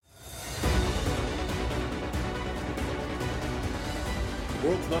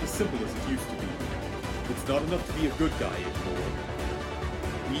world's not as simple as it used to be. It's not enough to be a good guy anymore.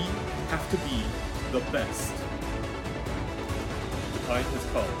 We have to be the best. The time has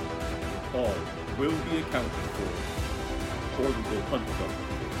come. All will be accounted for, or we will hunt them.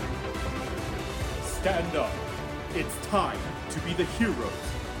 Stand up. It's time to be the heroes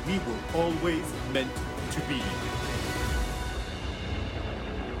we were always meant to be.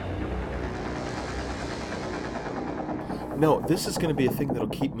 No, this is going to be a thing that'll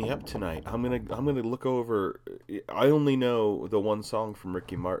keep me up tonight. I'm gonna look over. I only know the one song from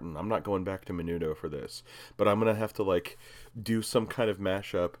Ricky Martin. I'm not going back to Menudo for this, but I'm gonna have to like do some kind of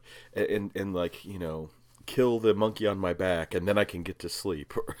mashup and like, you know, kill the monkey on my back, and then I can get to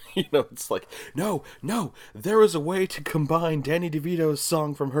sleep. You know, it's like no, there is a way to combine Danny DeVito's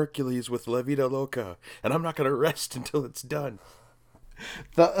song from Hercules with La Vida Loca, and I'm not gonna rest until it's done.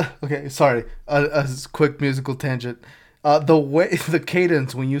 Okay, sorry. A quick musical tangent. The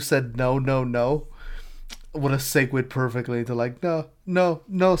cadence when you said no would have segued perfectly into like no,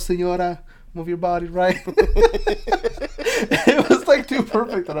 señora, move your body right. It was like too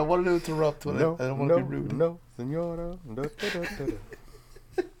perfect, and I wanted to interrupt. I don't want to be rude. No, señora.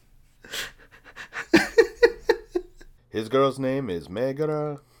 His girl's name is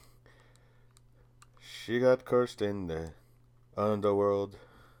Megara. She got cursed in the underworld.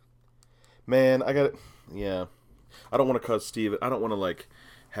 Man, I got it. Yeah. I don't want to cause Steve. I don't want to like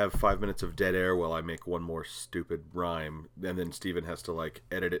have 5 minutes of dead air while I make one more stupid rhyme, and then Steven has to like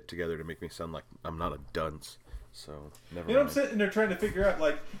edit it together to make me sound like I'm not a dunce. So never. You know, I'm sitting there trying to figure out,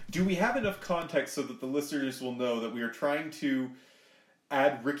 like, do we have enough context so that the listeners will know that we are trying to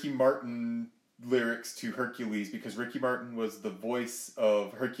add Ricky Martin lyrics to Hercules, because Ricky Martin was the voice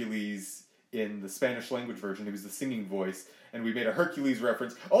of Hercules in the Spanish language version. He was the singing voice, and we made a Hercules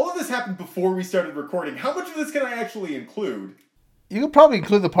reference. All of this happened before we started recording. How much of this can I actually include? You could probably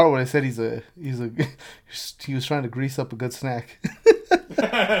include the part where I said he was trying to grease up a good snack.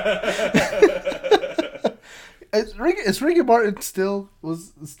 Is Ricky Martin still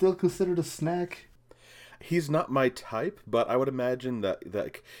considered a snack? He's not my type, but I would imagine that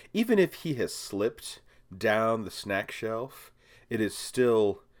even if he has slipped down the snack shelf, it is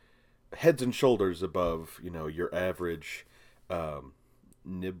still heads and shoulders above, you know, your average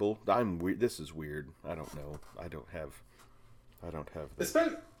nibble. I'm weird. This is weird. I don't know. I don't have this.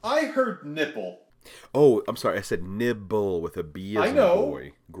 I heard nipple. Oh, I'm sorry. I said nibble with a B as in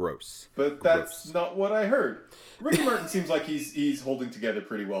boy. Gross. But that's not what I heard. Ricky Martin seems like he's holding together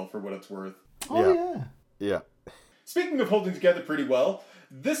pretty well, for what it's worth. Oh, yeah. Speaking of holding together pretty well,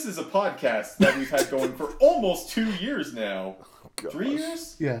 this is a podcast that we've had going for almost 2 years now. Gosh. 3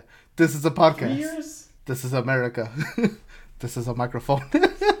 years? Yeah. This is a podcast. 3 years? This is America. This is a microphone. I'm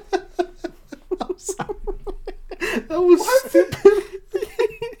sorry. That was stupid.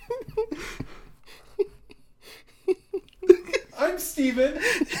 I'm Steven,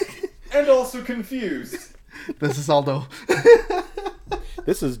 and also confused. This is Aldo.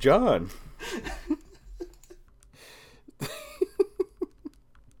 This is John.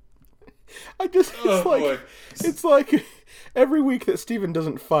 It's like every week that Steven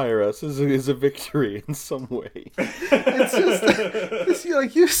doesn't fire us is a victory in some way. It's just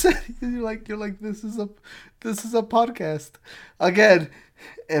like you said. You're like this is a podcast again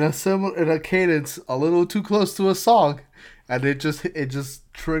in a cadence a little too close to a song, and it just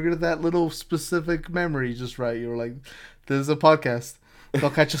triggered that little specific memory just right. You were like, this is a podcast.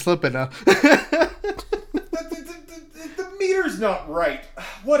 Don't catch you slipping now. The meter's not right.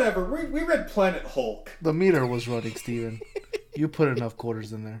 Whatever. We read Planet Hulk. The meter was running, Steven. You put enough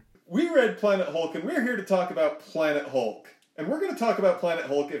quarters in there. We read Planet Hulk, and we're here to talk about Planet Hulk. And we're going to talk about Planet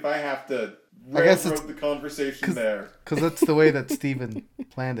Hulk if I have to railroad the conversation there. Because that's the way that Steven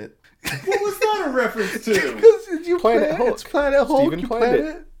planned it. What was that a reference to? Because you Planet Hulk. It's Planet Hulk. Steven you planned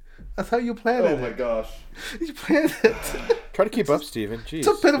it. That's how you planned it. Oh my gosh. You planned it. Try to keep up, Steven. Jeez. It's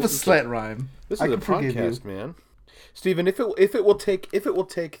a bit of a slant rhyme. This is a podcast, man. Steven, if it will take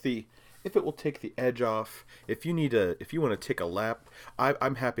the edge off, if you want to take a lap,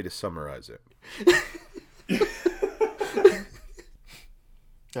 I'm happy to summarize it.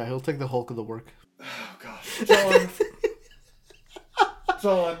 Yeah, he'll take the Hulk of the work. Oh gosh,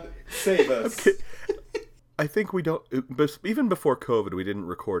 John, save us. Okay. I think we don't. But even before COVID, we didn't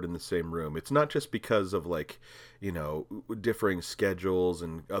record in the same room. It's not just because of differing schedules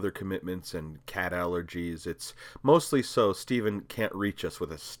and other commitments and cat allergies. It's mostly so Steven can't reach us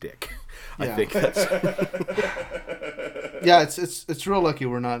with a stick. Yeah. I think that's. Yeah, it's real lucky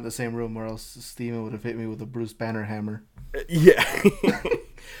we're not in the same room, or else Steven would have hit me with a Bruce Banner hammer. Yeah.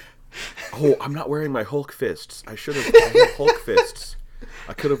 Oh, I'm not wearing my Hulk fists. I had Hulk fists.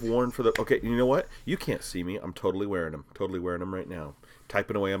 I could have worn for the. Okay, you know what? You can't see me. I'm totally wearing them. Totally wearing them right now.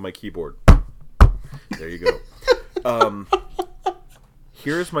 Typing away on my keyboard. There you go.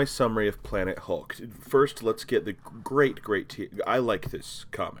 Here's my summary of Planet Hulk. First, let's get the great. I like this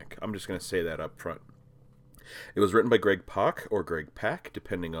comic. I'm just going to say that up front. It was written by Greg Pak or Greg Pak,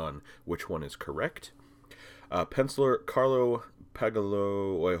 depending on which one is correct. Penciler Carlo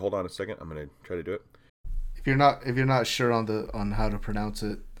Pagolo. Wait, hold on a second. I'm going to try to do it. If you're not sure on how to pronounce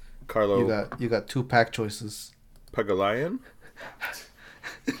it, Carlo. You got two pack choices. Pagalayan.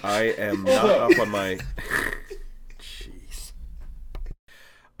 I am not up on my. Jeez.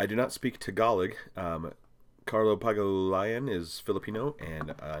 I do not speak Tagalog. Carlo Pagalayan is Filipino,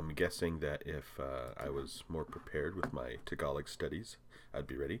 and I'm guessing that if I was more prepared with my Tagalog studies, I'd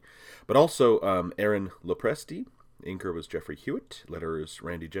be ready. But also, Aaron Lopresti. Inker was Jeffrey Hewitt. Letterers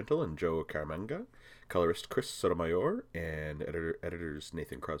Randy Gentle and Joe Caramanga. Colorist Chris Sotomayor. And editors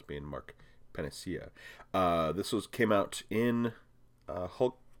Nathan Crosby and Mark Panacea. This came out in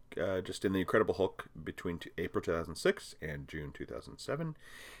Hulk, just in the Incredible Hulk between April 2006 and June 2007.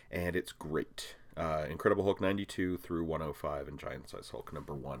 And it's great. Incredible Hulk 92 through 105 and Giant Size Hulk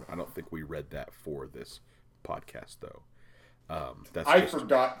 #1. I don't think we read that for this podcast, though. I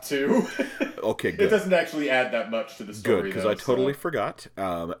forgot to. Okay, good. It doesn't actually add that much to the story. Good, because I totally forgot.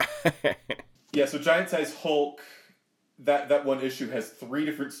 Yeah, so Giant Size Hulk, that one issue has 3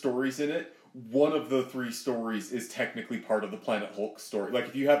 different stories in it. One of the 3 stories is technically part of the Planet Hulk story. Like,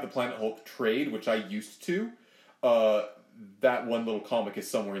 if you have the Planet Hulk trade, which I used to, that one little comic is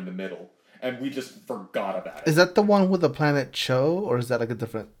somewhere in the middle. And we just forgot about it. Is that the one with the Planet Cho, or is that like a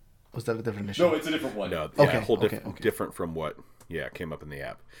different... Was that a different issue? No, it's a different one. No, yeah, different from what came up in the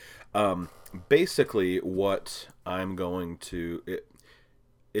app. Basically, what I'm going to...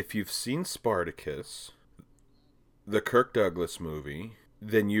 if you've seen Spartacus, the Kirk Douglas movie,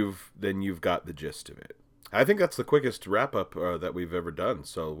 then you've got the gist of it. I think that's the quickest wrap-up that we've ever done,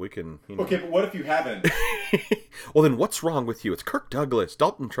 so we can... Okay, but what if you haven't? Well, then what's wrong with you? It's Kirk Douglas,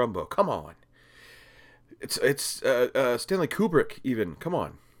 Dalton Trumbo, come on. It's Stanley Kubrick, even, come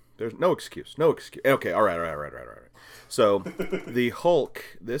on. There's no excuse. Okay, all right. So, the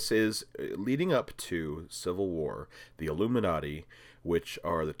Hulk, this is leading up to Civil War, the Illuminati, which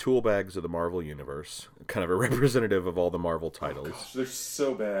are the tool bags of the Marvel Universe, kind of a representative of all the Marvel titles. Oh gosh, they're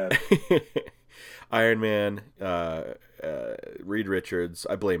so bad. Iron Man, Reed Richards,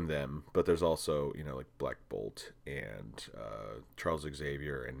 I blame them, but there's also, like Black Bolt and Charles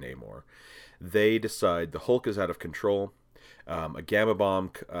Xavier and Namor. They decide the Hulk is out of control. A gamma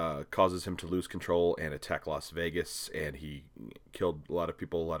bomb causes him to lose control and attack Las Vegas, and he killed a lot of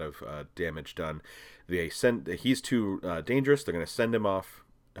people, a lot of damage done. He's too dangerous. They're going to send him off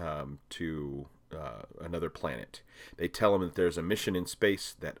to another planet. They tell him that there's a mission in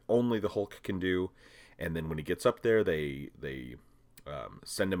space that only the Hulk can do, and then when he gets up there, they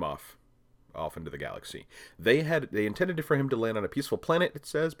send him off into the galaxy. They intended for him to land on a peaceful planet, it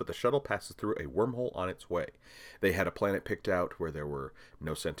says, but the shuttle passes through a wormhole on its way. They had a planet picked out where there were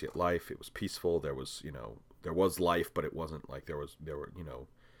no sentient life. It was peaceful. There was life, but it wasn't like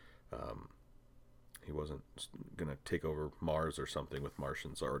he wasn't gonna take over Mars or something with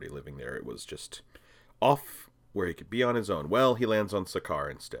Martians already living there. It was just off where he could be on his own. Well, he lands on Sakaar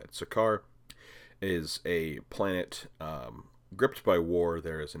instead. Sakaar is a planet gripped by war.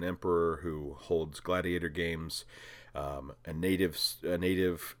 There is an emperor who holds gladiator games. A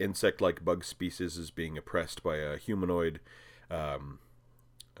native insect-like bug species is being oppressed by a humanoid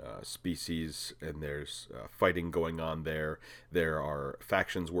species, and there's fighting going on there. There are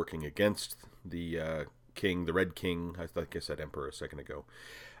factions working against the king, the Red King. I think I said emperor a second ago.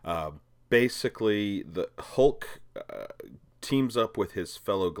 Basically, the Hulk teams up with his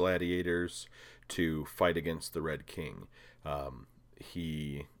fellow gladiators to fight against the Red King.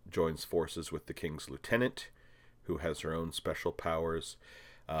 He joins forces with the King's lieutenant, who has her own special powers,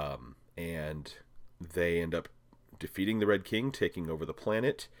 and they end up defeating the Red King, taking over the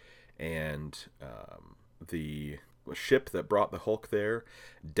planet, and the ship that brought the Hulk there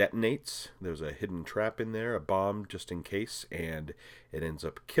detonates. There's a hidden trap in there, a bomb just in case, and it ends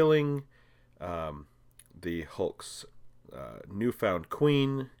up killing the Hulk's newfound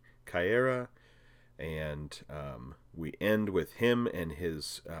queen, Kyra, and we end with him and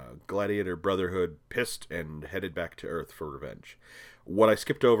his gladiator brotherhood pissed and headed back to Earth for revenge. What I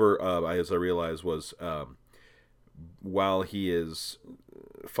skipped over, as I realized, was while he is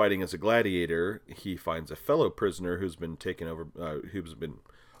fighting as a gladiator, he finds a fellow prisoner who's been taken over, who's been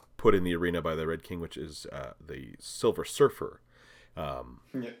put in the arena by the Red King, which is the Silver Surfer.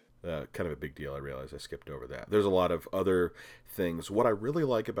 Yeah. kind of a big deal. I realize I skipped over that. There's a lot of other things. What I really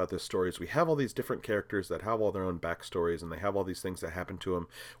like about this story is we have all these different characters that have all their own backstories, and they have all these things that happen to them.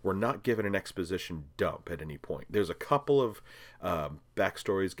 We're not given an exposition dump at any point. There's a couple of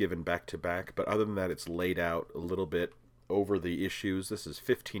backstories given back to back, but other than that, it's laid out a little bit over the issues. This is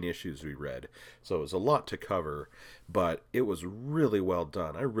 15 issues we read, so it was a lot to cover, but it was really well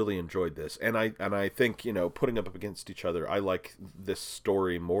done. I really enjoyed this, and I think, you know, putting them up against each other, I like this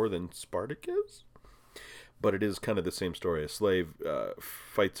story more than Spartacus, but it is kind of the same story. A slave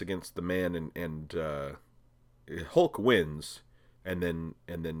fights against the man, and Hulk wins, and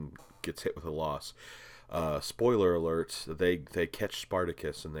then gets hit with a loss. Spoiler alert, they catch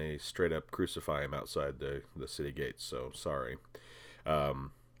Spartacus and they straight up crucify him outside the city gates, so sorry.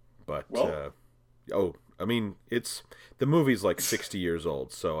 But, I mean, the movie's like 60 years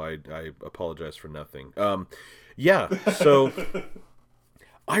old, so I apologize for nothing. Yeah, so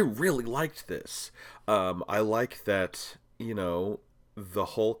I really liked this. I like that, you know, the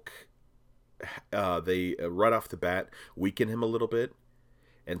Hulk, they right off the bat weaken him a little bit.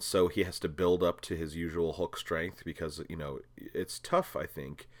 And so he has to build up to his usual Hulk strength because, you know, it's tough, I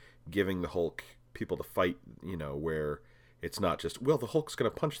think, giving the Hulk people to fight, you know, where it's not just, well, the Hulk's going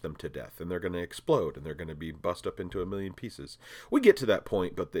to punch them to death and they're going to explode and they're going to be bust up into a million pieces. We get to that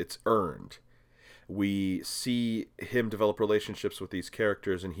point, but it's earned. We see him develop relationships with these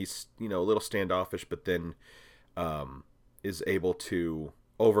characters, and he's, you know, a little standoffish, but then is able to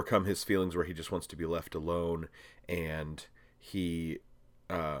overcome his feelings where he just wants to be left alone, and he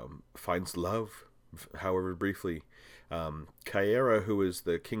finds love, however briefly. Kyra, who is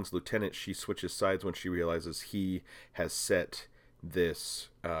the king's lieutenant, she switches sides when she realizes he has set this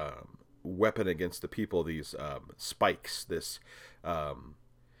weapon against the people, these spikes, this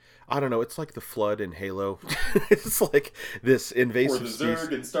I don't know, it's like the Flood in Halo. It's like this invasive species. Or the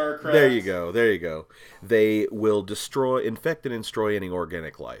Zerg in StarCraft. There you go. They will infect and destroy any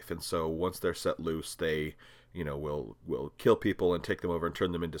organic life, and so once they're set loose, they, you know, will kill people and take them over and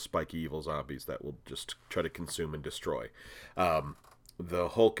turn them into spiky evil zombies that will just try to consume and destroy. The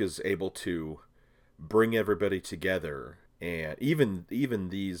Hulk is able to bring everybody together, and even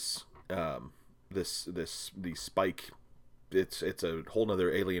these these spike. It's a whole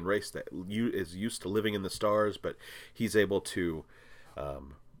nother alien race that is used to living in the stars, but he's able to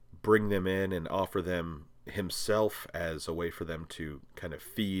bring them in and offer them himself as a way for them to kind of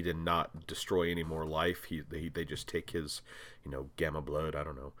feed and not destroy any more life. They just take his, you know, gamma blood, I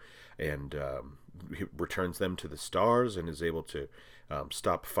don't know, and he returns them to the stars and is able to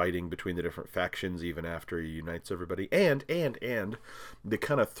stop fighting between the different factions even after he unites everybody. And the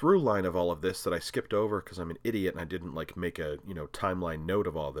kind of through line of all of this that I skipped over because I'm an idiot and I didn't like make a, you know, timeline note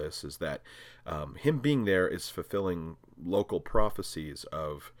of all this is that him being there is fulfilling local prophecies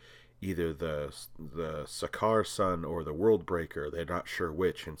of either the Sakaar Sun or the World Breaker. They're not sure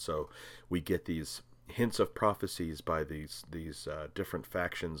which, and so we get these hints of prophecies by these different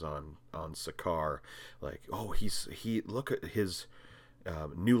factions on Sakaar, like, oh, he look at his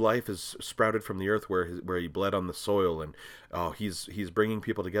new life is sprouted from the earth where he bled on the soil, and oh, he's bringing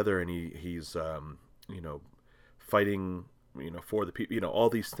people together, and he's you know, fighting, you know, for the people, you know, all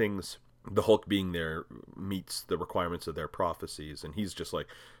these things. The Hulk being there meets the requirements of their prophecies, and he's just like,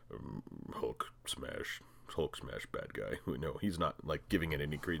 Hulk smash, bad guy. No, he's not like giving it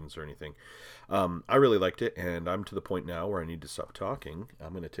any credence or anything. I really liked it, and I'm to the point now where I need to stop talking.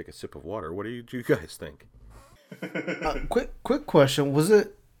 I'm going to take a sip of water. What do you guys think? Quick question: was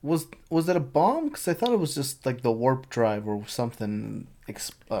it a bomb? Because I thought it was just like the warp drive or something.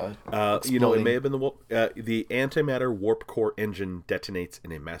 You know, it may have been the antimatter warp core engine detonates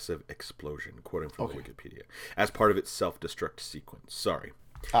in a massive explosion, quoting from the Wikipedia, as part of its self-destruct sequence. Sorry.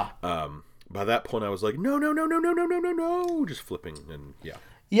 By that point, I was like, no, just flipping, and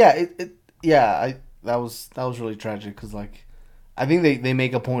that was really tragic because, like, I think they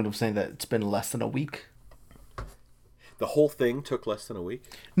make a point of saying that it's been less than a week. The whole thing took less than a week?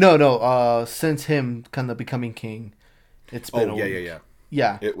 No. Since him kind of becoming king, it's been a week.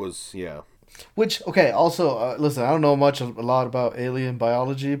 Yeah. It was, yeah. Which, okay, also, listen, I don't know a lot about alien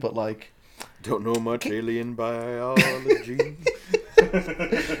biology, but, like... Don't know much alien biology.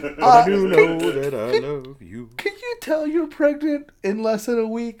 But I do know that I love you. Can you tell you're pregnant in less than a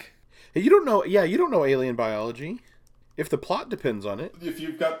week? You don't know alien biology. If the plot depends on it. If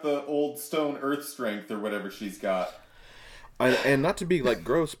you've got the old stone earth strength or whatever she's got. And not to be, like,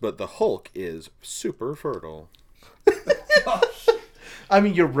 gross, but the Hulk is super fertile. Gosh. I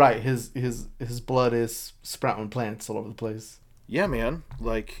mean, you're right. His blood is sprouting plants all over the place. Yeah, man.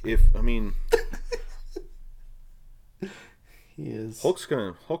 Like, He is. Hulk's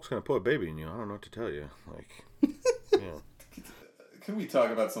gonna put a baby in you. I don't know what to tell you. Like, yeah. Can we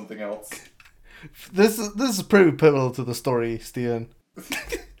talk about something else? This is pretty pivotal to the story, Steven.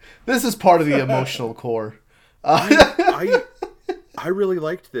 This is part of the emotional core. I really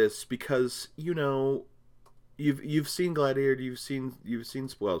liked this because you've seen Gladiator, you've seen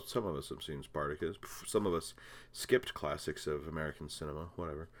well, some of us have seen Spartacus, some of us skipped classics of American cinema,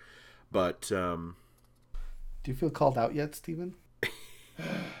 whatever. But do you feel called out yet, Steven?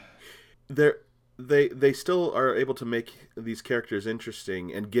 They still are able to make these characters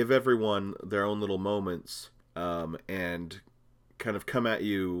interesting and give everyone their own little moments, and kind of come at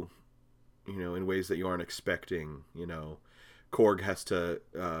you, in ways that you aren't expecting. Korg has to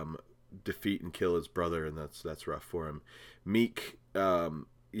defeat and kill his brother, and that's rough for him. Meek,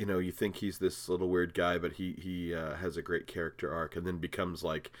 you think he's this little weird guy, but he has a great character arc, and then becomes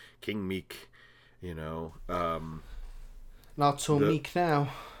like King Meek. Not so meek now.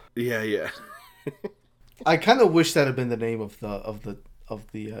 Yeah. I kind of wish that had been the name of the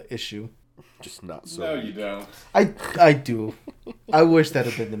issue. Just not so. No, meek. you don't. I do. I wish that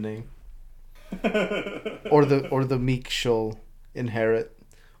had been the name. Or the Meek shall inherit.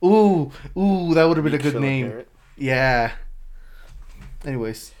 Ooh, that would have been Meek a good shall name. inherit. Yeah.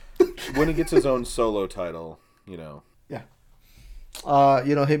 Anyways. When he gets his own solo title, Yeah.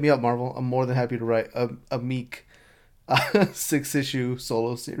 Hit me up, Marvel. I'm more than happy to write a Meek 6-issue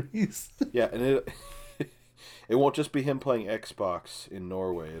solo series. Yeah, and it won't just be him playing Xbox in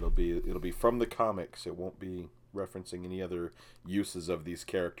Norway. It'll be from the comics. It won't be referencing any other uses of these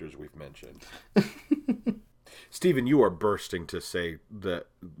characters we've mentioned. Stephen, you are bursting to say that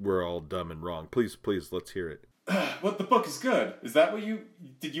we're all dumb and wrong. Please, let's hear it. What, the book is good? Is that what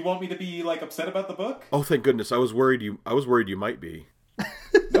did you want me to be like upset about the book? Oh, thank goodness. I was worried you might be.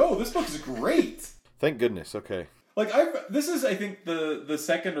 No, this book is great. Thank goodness. Okay. Like this is, I think, the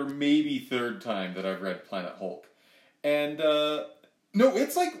second or maybe third time that I've read Planet Hulk, and no,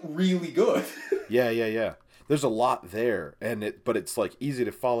 it's like really good. Yeah. There's a lot there, but it's like easy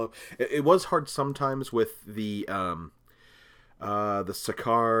to follow. It was hard sometimes with the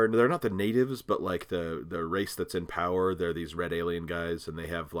Sakaar. They're not the natives, but like the race that's in power. They're these red alien guys, and they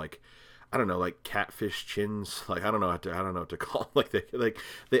have like, I don't know, like catfish chins. Like I don't know what to call them.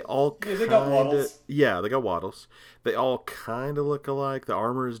 They all they got waddles. Yeah, they got waddles. They all kind of look alike. The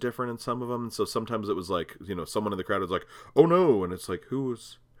armor is different in some of them, and so sometimes it was like, someone in the crowd was like, "Oh no," and it's like, who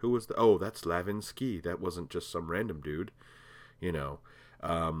was the? Oh, that's Lavinsky. That wasn't just some random dude,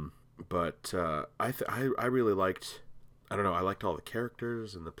 But I really liked. I don't know. I liked all the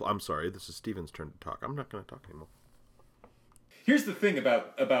characters and I'm sorry. This is Steven's turn to talk. I'm not going to talk anymore. Here's the thing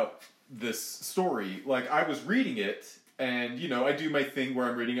about this story. Like, I was reading it, and, I do my thing where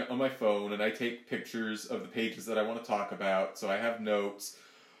I'm reading it on my phone, and I take pictures of the pages that I want to talk about, so I have notes.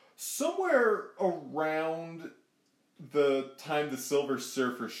 Somewhere around the time the Silver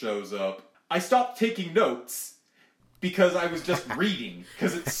Surfer shows up, I stopped taking notes because I was just reading,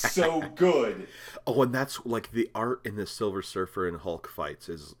 because it's so good. Oh, and that's, like, the art in the Silver Surfer and Hulk fights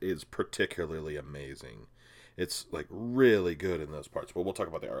is particularly amazing. It's, like, really good in those parts. But we'll talk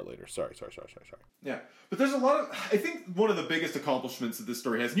about the art later. Sorry. Yeah. But there's a lot of... I think one of the biggest accomplishments that this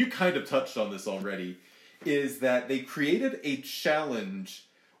story has, and you kind of touched on this already, is that they created a challenge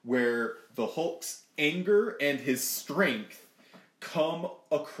where the Hulk's anger and his strength come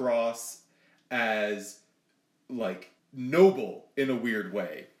across as, like, noble in a weird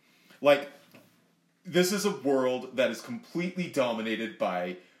way. Like, this is a world that is completely dominated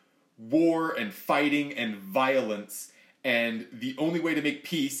by war and fighting and violence, and the only way to make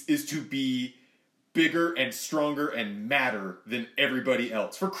peace is to be bigger and stronger and madder than everybody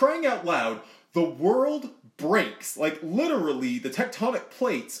else. For crying out loud, the world breaks. Like, literally, the tectonic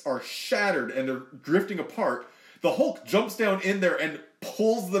plates are shattered and they're drifting apart. The Hulk jumps down in there and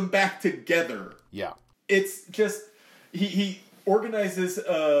pulls them back together. Yeah. It's just... He organizes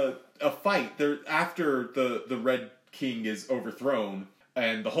a fight there after the Red King is overthrown,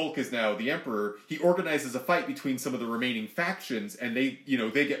 and the Hulk is now the Emperor. He organizes a fight between some of the remaining factions, and they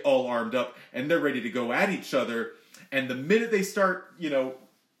get all armed up, and they're ready to go at each other. And the minute they start,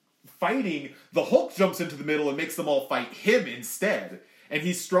 fighting, the Hulk jumps into the middle and makes them all fight him instead. And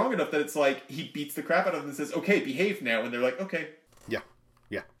he's strong enough that it's like, he beats the crap out of them and says, "Okay, behave now." And they're like, "Okay." Yeah.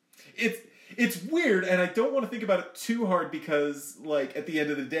 It's weird, and I don't want to think about it too hard because, like, at the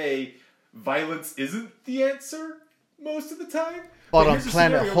end of the day, violence isn't the answer most of the time. But on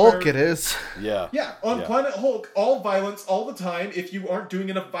Planet Hulk it is. Yeah. Yeah, on Planet Hulk, all violence all the time. If you aren't doing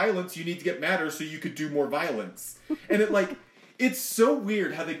enough violence, you need to get madder so you could do more violence. And It's so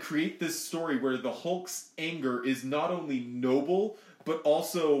weird how they create this story where the Hulk's anger is not only noble, but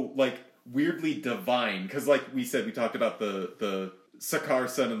also, like, weirdly divine. Because, like we said, we talked about the Sakaar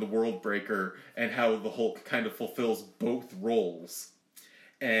Son and the World Breaker, and how the Hulk kind of fulfills both roles.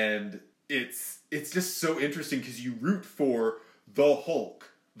 And it's just so interesting because you root for the Hulk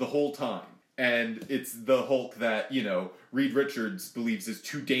the whole time. And it's the Hulk that, you know, Reed Richards believes is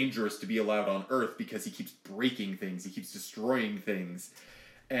too dangerous to be allowed on Earth because he keeps breaking things, he keeps destroying things.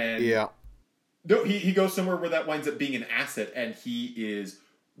 And Yeah. no, he goes somewhere where that winds up being an asset, and he is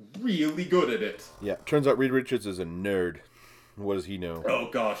really good at it. Yeah. Turns out Reed Richards is a nerd. What does he know? Oh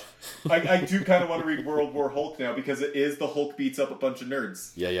gosh, I do kind of want to read World War Hulk now because it is the Hulk beats up a bunch of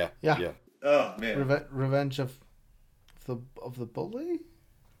nerds. Yeah. Oh man, Revenge of the bully,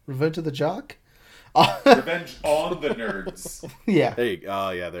 Revenge of the jock. Revenge on the nerds. Yeah. Hey,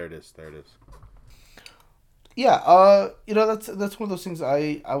 yeah, there it is. Yeah. You know, that's one of those things.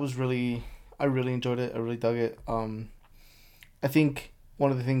 I really enjoyed it. I really dug it. I think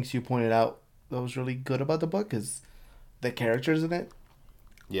one of the things you pointed out that was really good about the book is the characters in it.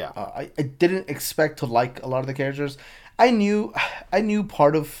 Yeah. I didn't expect to like a lot of the characters. I knew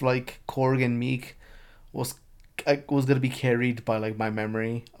part of like Korg and Meek was gonna be carried by like my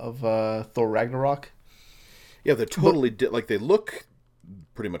memory of Thor Ragnarok. Yeah, they're totally like they look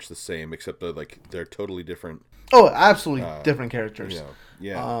pretty much the same, except they're totally different. Oh, absolutely different characters. You know,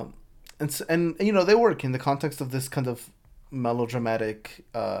 yeah. And you know, they work in the context of this kind of melodramatic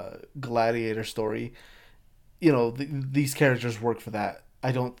gladiator story. You know, these characters work for that.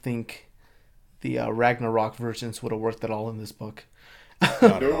 I don't think the Ragnarok versions would have worked at all in this book.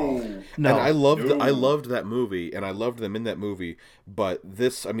 No. And I loved that movie, and I loved them in that movie. But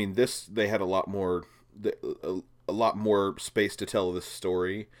this they had a lot more space to tell this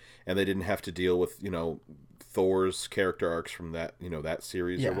story, and they didn't have to deal with, you know, Thor's character arcs from that, you know, that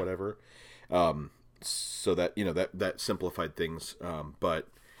series or whatever. So that, you know, that simplified things. But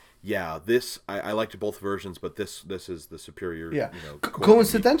yeah, this I liked both versions, but this is the superior. Yeah. You know,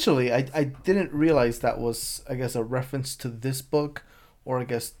 coincidentally, I didn't realize that was, I guess, a reference to this book, or I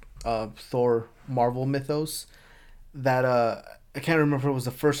guess Thor Marvel mythos. That I can't remember if it was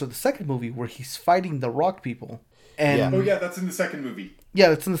the first or the second movie where he's fighting the Rock people. And Oh yeah, that's in the second movie. yeah,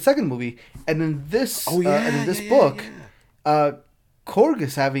 that's in the second movie. And in this book, Korg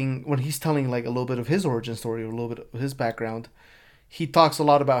is having, when he's telling like a little bit of his origin story, or a little bit of his background, he talks a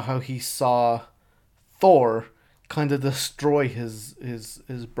lot about how he saw Thor kind of destroy his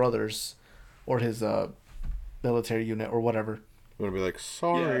brothers or his military unit or whatever. I'm gonna be like,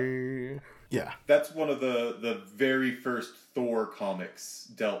 sorry. Yeah. That's one of the very first Thor comics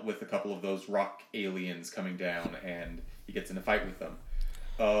dealt with a couple of those rock aliens coming down, and he gets in a fight with them.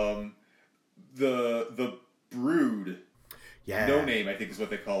 The Brood, No Name, I think is what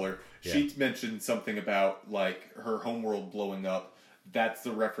they call her. Yeah. She mentioned something about like her homeworld blowing up. That's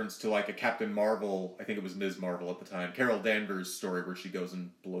the reference to like a Captain Marvel, I think it was Ms. Marvel at the time, Carol Danvers story where she goes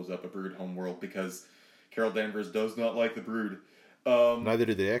and blows up a Brood homeworld because Carol Danvers does not like the Brood. Neither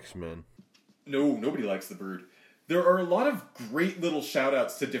do the X-Men. No, nobody likes the Brood. There are a lot of great little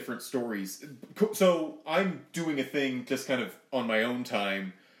shout-outs to different stories. So I'm doing a thing just kind of on my own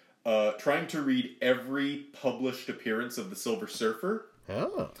time, trying to read every published appearance of the Silver Surfer.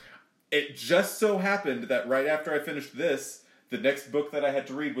 Oh. It just so happened that right after I finished this, the next book that I had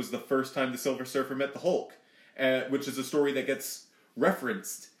to read was the first time the Silver Surfer met the Hulk, which is a story that gets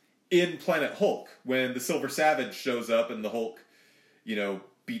referenced in Planet Hulk when the Silver Savage shows up and the Hulk, you know,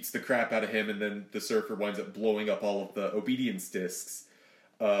 beats the crap out of him, and then the Surfer winds up blowing up all of the obedience discs.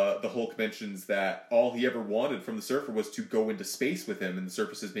 The Hulk mentions that all he ever wanted from the Surfer was to go into space with him, and the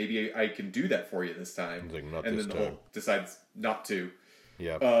Surfer says, maybe I can do that for you this time. He's like, "Not and this then the time." Hulk decides not to.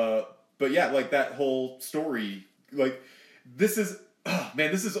 Yeah. But yeah, like that whole story, like this is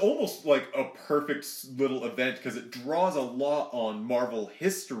almost like a perfect little event because it draws a lot on Marvel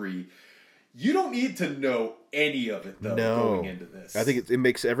history. You don't need to know any of it, though, going into this. I think it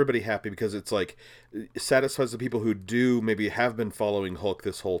makes everybody happy because it's like, it satisfies the people who do maybe have been following Hulk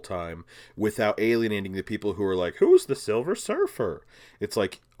this whole time without alienating the people who are like, who's the Silver Surfer? It's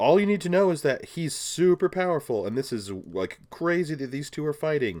like, all you need to know is that he's super powerful, and this is like crazy that these two are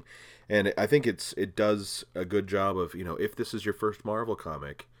fighting. And I think it does a good job of, you know, if this is your first Marvel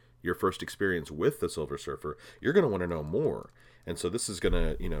comic, your first experience with the Silver Surfer, you're going to want to know more. And so this is going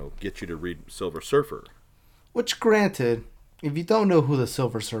to, you know, get you to read Silver Surfer. Which, granted, if you don't know who the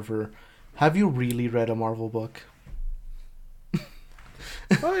Silver Surfer, have you really read a Marvel book?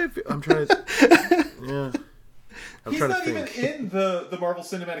 I'm trying to... Yeah. He's not even in the Marvel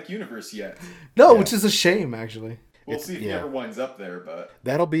Cinematic Universe yet. No, which is a shame, actually. We'll see if he ever winds up there, but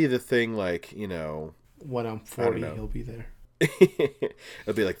that'll be the thing. Like, you know, when I'm 40, he'll be there.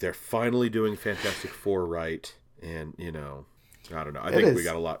 It'll be like they're finally doing Fantastic Four right, and you know, I don't know. I think we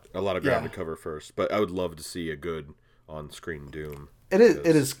got a lot of ground to cover first, but I would love to see a good on-screen Doom. It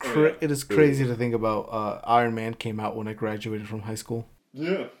is crazy to think about. Iron Man came out when I graduated from high school.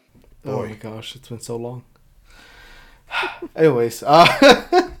 Yeah. Oh my gosh, it's been so long. Anyways,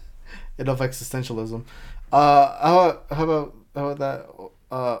 enough existentialism. How about that?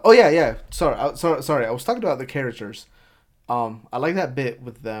 Oh yeah. Sorry. I was talking about the characters. I like that bit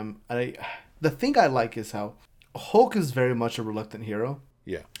with them. The thing I like is how Hulk is very much a reluctant hero.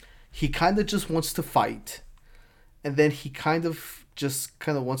 Yeah. He kind of just wants to fight, and then he kind of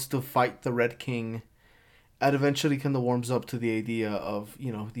wants to fight the Red King, and eventually kind of warms up to the idea of,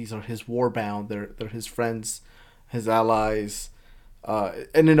 you know, these are his warbound. They're his friends, his allies,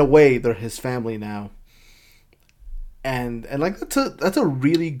 and in a way they're his family now. And like that's a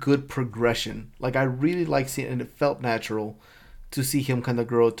really good progression. Like I really like seeing, and it felt natural to see him kind of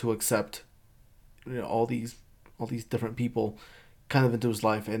grow to accept, you know, all these different people kind of into his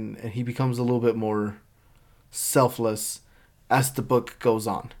life, and he becomes a little bit more selfless as the book goes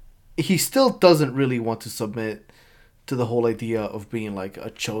on. He still doesn't really want to submit to the whole idea of being like a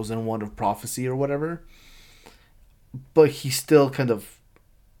chosen one of prophecy or whatever, but he still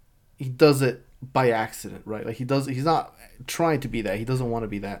he does it by accident, right? Like he's not trying to be that. He doesn't want to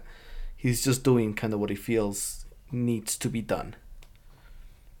be that. He's just doing kind of what he feels needs to be done.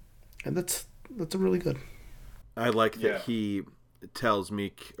 And that's a really good. I like that he tells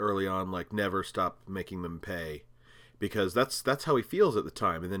Meek early on, like, never stop making them pay, because that's how he feels at the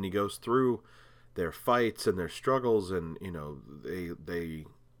time. And then he goes through their fights and their struggles, and you know, they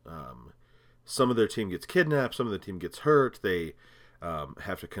some of their team gets kidnapped, some of the team gets hurt. They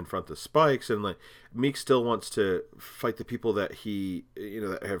have to confront the Spikes, and like Meek still wants to fight the people that he, you know,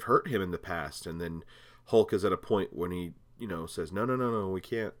 that have hurt him in the past. And then Hulk is at a point when he, you know, says no, we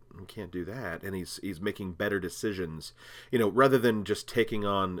can't do that, and he's making better decisions, you know, rather than just taking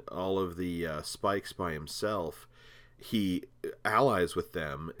on all of the Spikes by himself. He allies with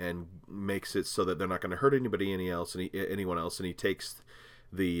them and makes it so that they're not going to hurt anyone else, and he takes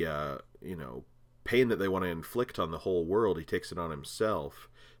the you know, pain that they want to inflict on the whole world. He takes it on himself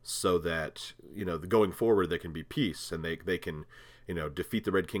so that, you know, going forward there can be peace, and they can, you know, defeat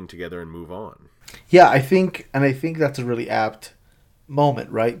the Red King together and move on. Yeah, I think that's a really apt moment,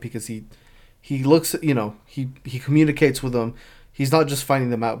 right? Because he looks, you know, he communicates with them. He's not just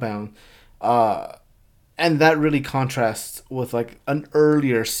fighting them outbound. And that really contrasts with like an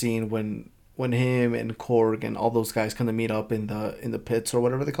earlier scene when him and Korg and all those guys kind of meet up in the pits or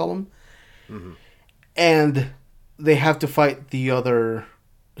whatever they call them. Mm-hmm. And they have to fight the other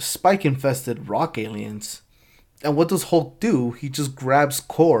spike-infested rock aliens. And what does Hulk do? He just grabs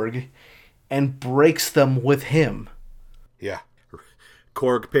Korg and breaks them with him. Yeah.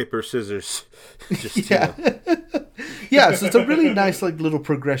 Korg, paper, scissors. Just, yeah. Yeah, so it's a really nice like little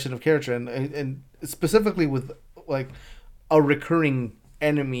progression of character, and specifically with like a recurring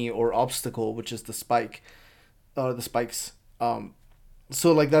enemy or obstacle, which is the spikes.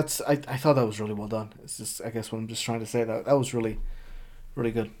 So like I thought that was really well done. It's just, I guess what I'm just trying to say, that was really,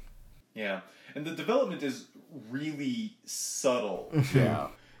 really good. Yeah, and the development is really subtle. Yeah,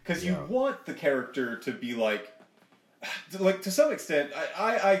 because you want the character to be like to some extent.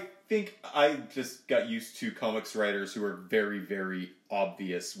 I think I just got used to comics writers who are very, very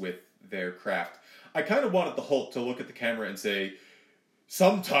obvious with their craft. I kind of wanted the Hulk to look at the camera and say,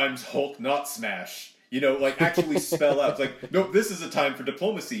 "Sometimes Hulk, not smash." You know, like actually spell out. It's like, no, this is a time for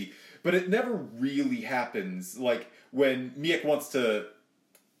diplomacy. But it never really happens. Like when Miek wants to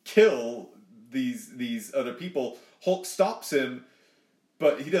kill these other people, Hulk stops him,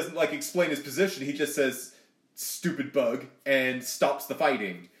 but he doesn't like explain his position. He just says, "Stupid bug," and stops the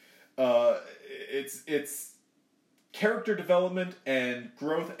fighting. It's character development and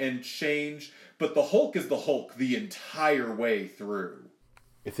growth and change, but the Hulk is the Hulk the entire way through.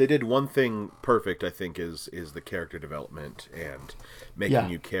 If they did one thing perfect, I think is the character development and making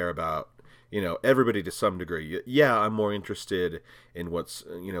you care about, you know, everybody to some degree. Yeah, I'm more interested in what's,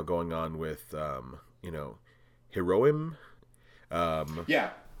 you know, going on with, you know, Hiroim.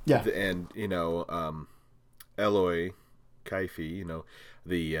 Yeah. And, you know, Eloi, Kaifi, you know,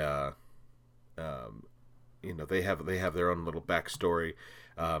 the, you know, they have their own little backstory.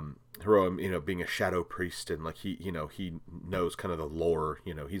 Hiroim, you know, being a shadow priest, and like he, you know, he knows kind of the lore,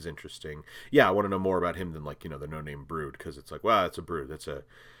 you know, he's interesting. Yeah, I want to know more about him than like, you know, the No Name Brood, because it's like, wow, it's a brood. That's a,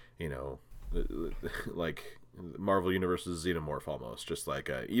 you know, like Marvel Universe's Xenomorph almost, just like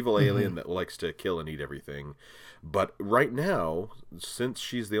a evil alien that likes to kill and eat everything. But right now, since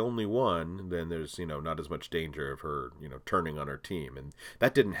she's the only one, then there's, not as much danger of her, turning on her team. And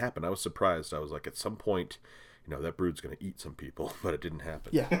that didn't happen. I was surprised. I was like, at some point, that brood's going to eat some people, but it didn't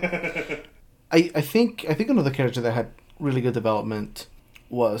happen. Yeah. I think another character that had really good development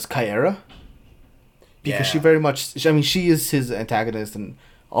was Kyera. Because she very much, she is his antagonist and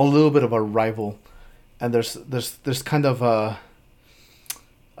a little bit of a rival. And there's kind of a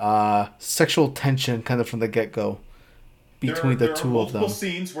sexual tension kind of from the get-go between the two of them. There are multiple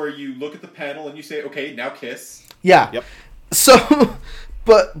scenes where you look at the panel and you say, okay, now kiss. Yeah. Yep. So,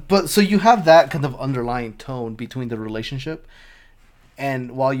 but so you have that kind of underlying tone between the relationship.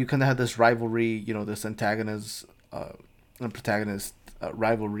 And while you kind of have this rivalry, this antagonist and protagonist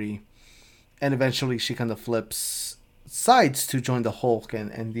rivalry, and eventually she kind of flips sides to join the Hulk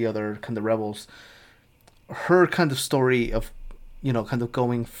and the other kind of rebels. Her kind of story of, kind of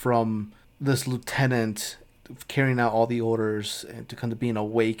going from this lieutenant carrying out all the orders and to kind of being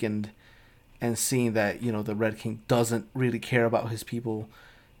awakened and seeing that, the Red King doesn't really care about his people,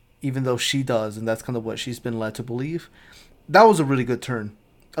 even though she does, and that's kind of what she's been led to believe. That was a really good turn.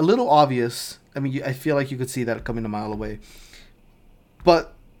 A little obvious. I feel like you could see that coming a mile away.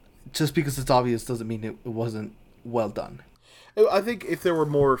 But just because it's obvious doesn't mean it wasn't well done. I think if there were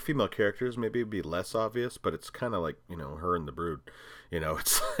more female characters, maybe it'd be less obvious, but it's kind of like, her and the Brood.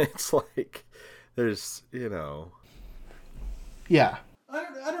 It's like there's, Yeah.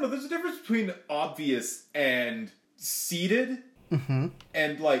 I don't know. There's a difference between obvious and seeded. Mm-hmm.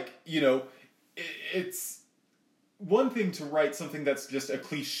 And, it's one thing to write something that's just a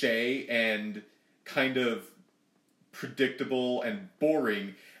cliche and kind of predictable and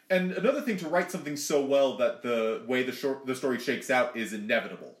boring, and another thing to write something so well that the way the story shakes out is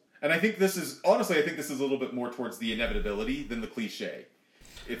inevitable. And I think this is a little bit more towards the inevitability than the cliche,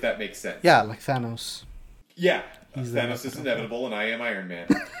 if that makes sense. Yeah, like Thanos. Yeah, Thanos is inevitable, and I am Iron Man.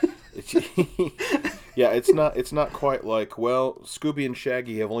 Yeah, it's not quite like, well, Scooby and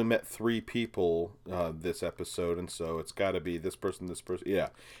Shaggy have only met 3 people this episode, and so it's got to be this person. Yeah,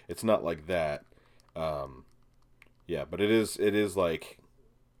 it's not like that. Yeah, but it is like,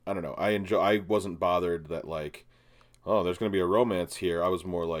 I don't know. I wasn't bothered that like, oh, there's going to be a romance here. I was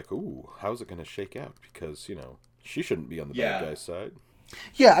more like, ooh, how's it going to shake out? Because she shouldn't be on the bad guy's side.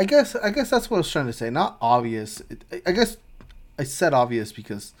 Yeah, I guess that's what I was trying to say. Not obvious. I guess I said obvious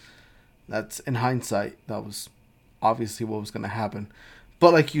because that's, in hindsight, that was obviously what was going to happen.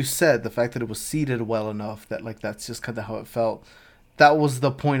 But like you said, the fact that it was seeded well enough that like that's just kind of how it felt. That was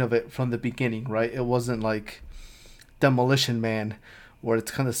the point of it from the beginning, right? It wasn't like Demolition Man, where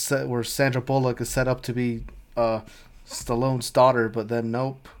it's kind of set, where Sandra Bullock is set up to be Stallone's daughter, but then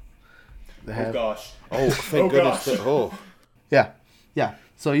nope. Oh gosh. Oh, thank goodness. Gosh. Yeah.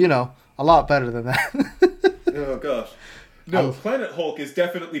 So a lot better than that. Oh gosh. No, Planet Hulk is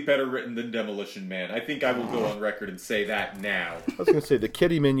definitely better written than Demolition Man. I think I will go on record and say that now. I was going to say, the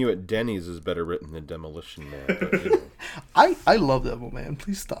kiddie menu at Denny's is better written than Demolition Man. But, I love Devil Man.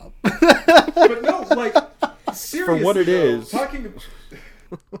 Please stop. But no, like, seriously, for what it though, is.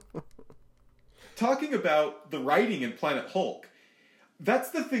 Talking about the writing in Planet Hulk, that's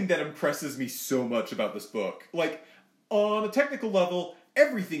the thing that impresses me so much about this book. Like, on a technical level,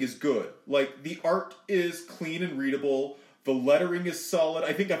 everything is good. Like, the art is clean and readable. The lettering is solid.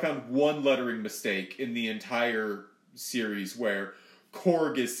 I think I found one lettering mistake in the entire series where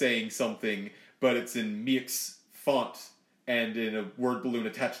Korg is saying something, but it's in Miek's font and in a word balloon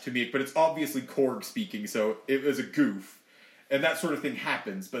attached to Miek, but it's obviously Korg speaking, so it was a goof. And that sort of thing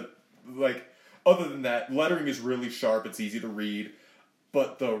happens, but, like, other than that, lettering is really sharp, it's easy to read,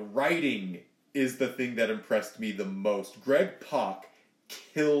 but the writing is the thing that impressed me the most. Greg Pak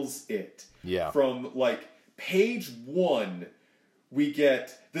kills it. Yeah. From, like, page 1, we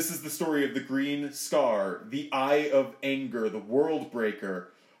get, this is the story of the Green Scar, the Eye of Anger, the World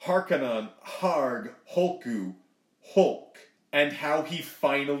Breaker, Harkonnen, Harg, Hulku, Hulk, and how he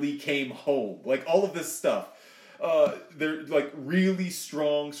finally came home. Like, all of this stuff. They're, like, really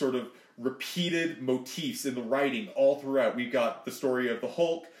strong sort of repeated motifs in the writing all throughout. We've got the story of the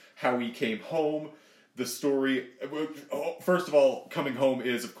Hulk, how he came home, the story... First of all, coming home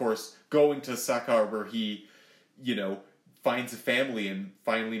is, of course, going to Sakaar where he, finds a family and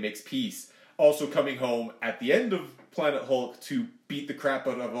finally makes peace. Also coming home at the end of Planet Hulk to beat the crap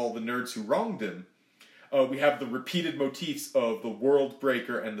out of all the nerds who wronged him. We have the repeated motifs of the World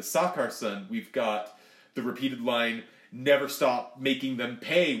Breaker and the Sakaar Sun. We've got the repeated line, never stop making them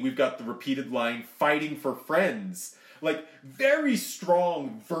pay. We've got the repeated line, fighting for friends. like very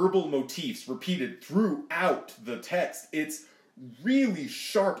strong verbal motifs repeated throughout the text. It's really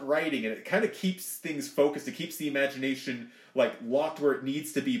sharp writing, and it kind of keeps things focused. It keeps the imagination like locked where it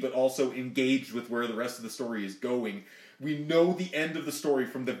needs to be, but also engaged with where the rest of the story is going. We know the end of the story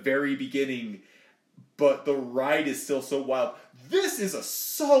from the very beginning, but the ride is still so wild. This is a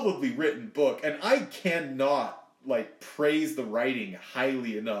solidly written book, and I cannot like praise the writing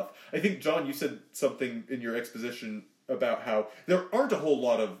highly enough. I think, John, you said something in your exposition about how there aren't a whole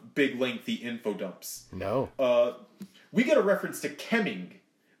lot of big, lengthy info dumps. No. We get a reference to chemming,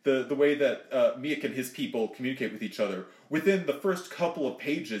 the way that Miek and his people communicate with each other within the first couple of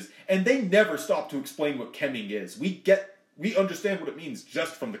pages, and they never stop to explain what chemming is. We understand what it means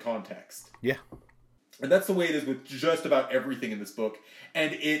just from the context. Yeah. And that's the way it is with just about everything in this book,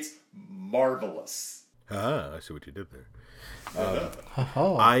 and it's marvelous. I see what you did there. Oh.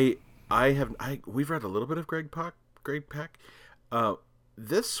 We've read a little bit of Greg Pak.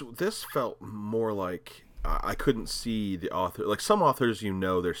 This felt more like I couldn't see the author. Like some authors, you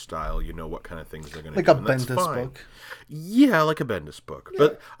know their style, you know what kind of things they're going to do. Like a Bendis book. Yeah, like a Bendis book. Yeah.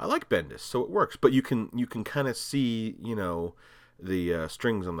 But I like Bendis, so it works. But you can kind of see, the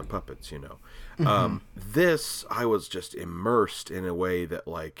strings on the puppets, Mm-hmm. This, I was just immersed in a way that,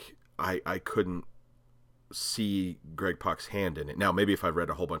 like, I couldn't see Greg Pak's hand in it. Now, maybe if I read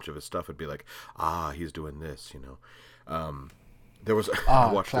a whole bunch of his stuff, it'd be like, he's doing this, There was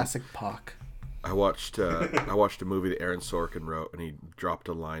classic Pak. I watched a movie that Aaron Sorkin wrote, and he dropped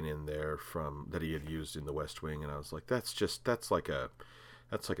a line in there that he had used in The West Wing, and I was like, that's like a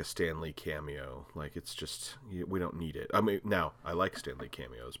Stan Lee cameo. Like, it's just, we don't need it. I mean, now I like Stan Lee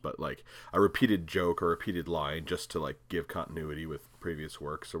cameos, but like a repeated joke or a repeated line just to like give continuity with previous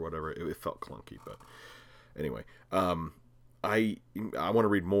works or whatever, it felt clunky. But anyway, I want to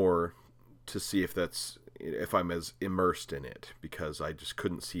read more to see if I'm as immersed in it, because I just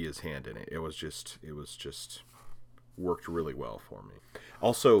couldn't see his hand in it. It was just worked really well for me.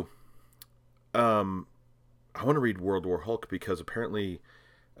 Also, I want to read World War Hulk because apparently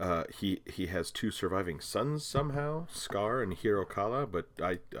he has 2 surviving sons somehow, Scar and Hiro Kala, but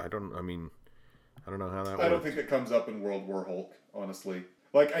I don't know how that works. I don't think it comes up in World War Hulk, honestly.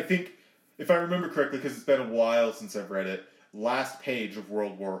 Like, I think, if I remember correctly, because it's been a while since I've read it, last page of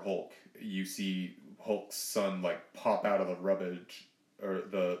World War Hulk, you see Hulk's son like pop out of the rubbish, or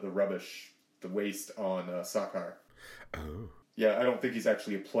the rubbish, the waste on Sakaar. Oh. Yeah, I don't think he's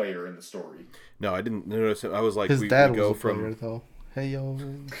actually a player in the story. No, I didn't notice it. I was like, his dad was a player, though. Hey yo.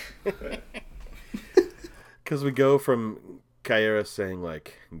 Because we go from Kyra saying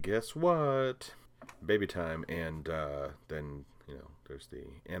like, guess what, baby time, and then there's the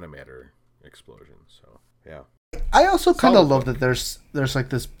animator explosion. So yeah. I also kind of love that there's like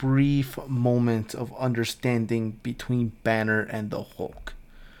this brief moment of understanding between Banner and the Hulk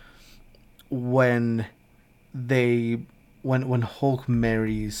when Hulk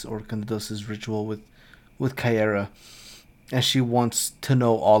marries or kind of does his ritual with Kyra, and she wants to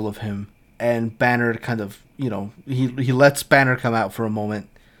know all of him, and Banner kind of he lets Banner come out for a moment,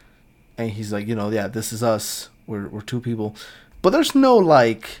 and he's like, yeah, this is us, we're 2 people, but there's no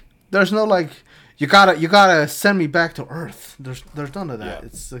like. You gotta send me back to Earth. There's none of that. Yeah.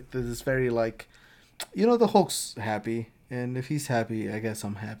 It's like this very like, the Hulk's happy, and if he's happy, I guess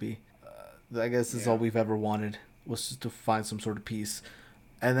I'm happy. I guess that's all we've ever wanted, was just to find some sort of peace.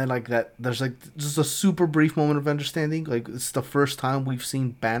 And then like that, there's like just a super brief moment of understanding. Like, it's the first time we've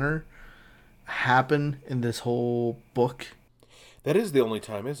seen Banner happen in this whole book. That is the only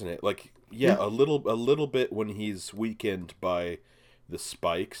time, isn't it? Like, yeah. a little bit when he's weakened by the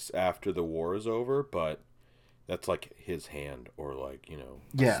spikes after the war is over, but that's like his hand, or like,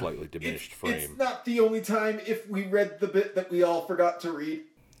 a slightly diminished frame. It's not the only time if we read the bit that we all forgot to read.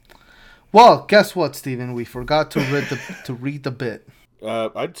 Well, guess what, Steven? We forgot to read the bit.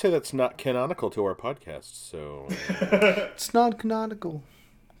 I'd say that's not canonical to our podcast, so... It's not canonical,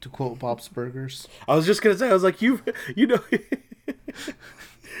 to quote Bob's Burgers. I was just going to say, I was like,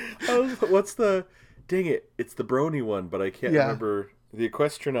 what's the... Dang it, it's the Brony one, but I can't remember... The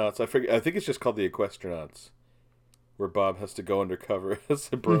Equestronauts. I think it's just called The Equestronauts, where Bob has to go undercover as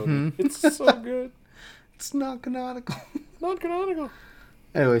a Brony. Mm-hmm. It's so good. It's not canonical. Not canonical.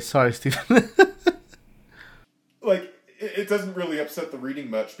 Anyway, sorry, Stephen. Like, it doesn't really upset the reading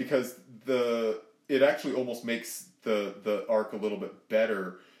much, because it actually almost makes the arc a little bit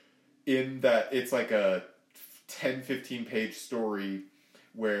better, in that it's like a 10-15 page story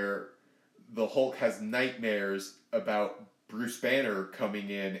where the Hulk has nightmares about Bruce Banner coming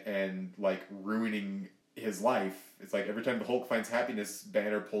in and like ruining his life. It's like every time the Hulk finds happiness,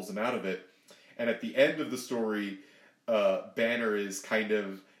 Banner pulls him out of it. And at the end of the story, Banner is kind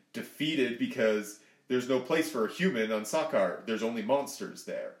of defeated because there's no place for a human on Sakaar. There's only monsters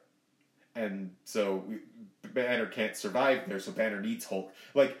there. And so Banner can't survive there, so Banner needs Hulk.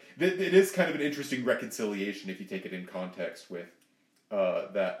 Like, it is kind of an interesting reconciliation if you take it in context with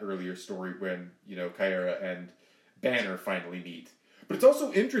that earlier story when, you know, Kyra and Banner finally meet. But it's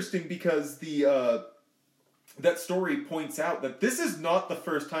also interesting because that story points out that this is not the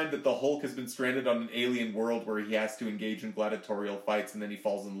first time that the Hulk has been stranded on an alien world where he has to engage in gladiatorial fights and then he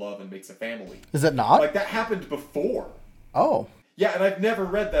falls in love and makes a family. Is it not? Like, that happened before. Oh. Yeah, and I've never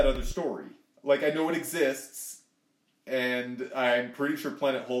read that other story. Like, I know it exists, and I'm pretty sure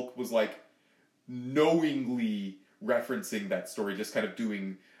Planet Hulk was, like, knowingly referencing that story, just kind of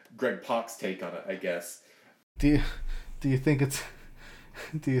doing Greg Pak's take on it, I guess. Do you think it's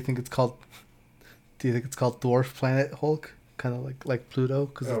called Dwarf Planet Hulk, kind of like Pluto,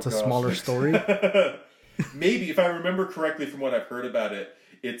 because it's a smaller story? Maybe, if I remember correctly from what I've heard about it,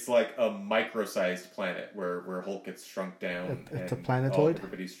 it's like a micro-sized planet where Hulk gets shrunk down. It's a planetoid?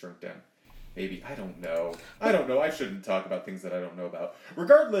 Everybody's shrunk down. Maybe. I don't know. I shouldn't talk about things that I don't know about.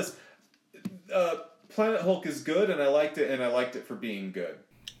 Regardless, Planet Hulk is good, and I liked it for being good.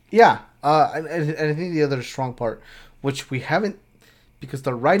 Yeah. And I think the other strong part, which we haven't, because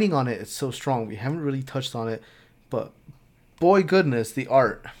the writing on it is so strong, we haven't really touched on it, but boy goodness, the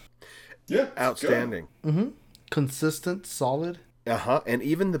art. Yeah. Outstanding. Mm-hmm. Consistent, solid. And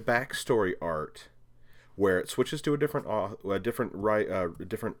even the backstory art, where it switches to a different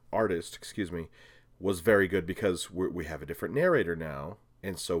artist, was very good because we have a different narrator now,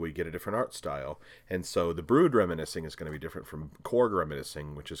 and so we get a different art style. And so the Brood reminiscing is going to be different from Korg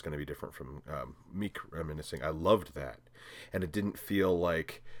reminiscing, which is going to be different from Meek reminiscing. I loved that, and it didn't feel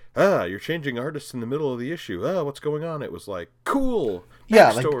like, you're changing artists in the middle of the issue. What's going on? It was like, cool,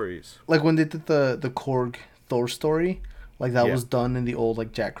 backstories. Like when they did the Korg Thor story. Like, that was done in the old,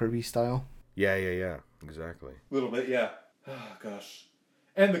 like, Jack Kirby style. Yeah, exactly. A little bit, yeah. Oh, gosh.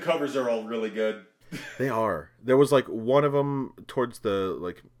 And the covers are all really good. They are. There was, like, one of them towards the,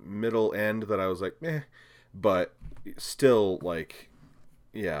 like, middle end that I was like, meh. But still, like,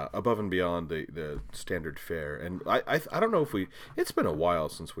 yeah, above and beyond the standard fare. And I don't know if it's been a while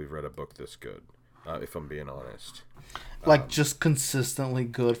since we've read a book this good, if I'm being honest. Like, just consistently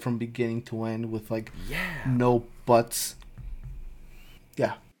good from beginning to end with, like, no butts.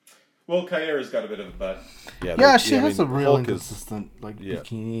 Yeah. Well, Kyra's got a bit of a butt. Yeah, she has a real inconsistent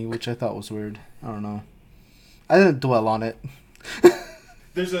bikini, which I thought was weird. I don't know. I didn't dwell on it.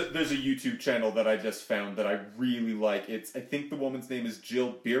 There's a YouTube channel that I just found that I really like. I think the woman's name is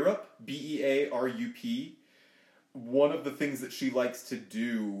Jill Bearup, Bearup. One of the things that she likes to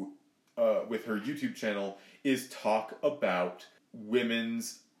do with her YouTube channel is talk about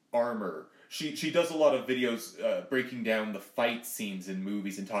women's armor. She does a lot of videos breaking down the fight scenes in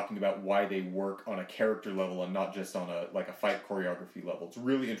movies and talking about why they work on a character level and not just on a fight choreography level. It's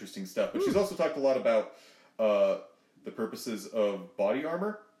really interesting stuff. But she's also talked a lot about the purposes of body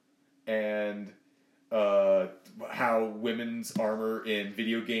armor and how women's armor in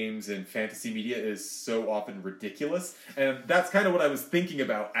video games and fantasy media is so often ridiculous. And that's kind of what I was thinking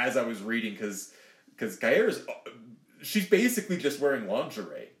about as I was reading, because she's basically just wearing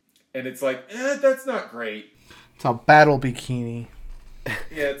lingerie. And it's like, that's not great. It's a battle bikini.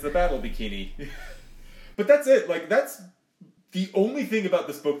 Yeah, it's a battle bikini. But that's it. Like, that's the only thing about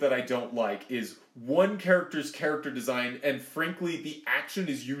this book that I don't like is one character's character design, and frankly, the action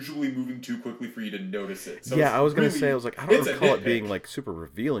is usually moving too quickly for you to notice it. So yeah, I was going to say, I was like, I don't recall it being, like, super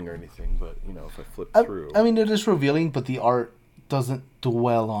revealing or anything, but, you know, if I flip through... I mean, it is revealing, but the art doesn't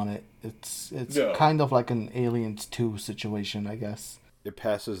dwell on it. It's kind of like an Aliens 2 situation, I guess. It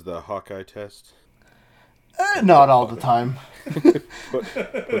passes the Hawkeye test? Not all the time. Put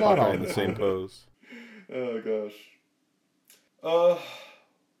Hawkeye in the same pose. Oh, gosh.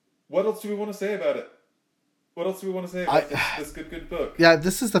 What else do we want to say about it? What else do we want to say about this good book? Yeah,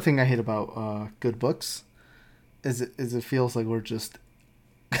 this is the thing I hate about good books. Is it feels like we're just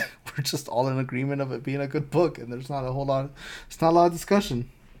all in agreement of it being a good book, and there's not a lot of discussion.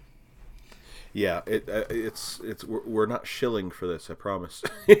 Yeah, we're not shilling for this, I promise.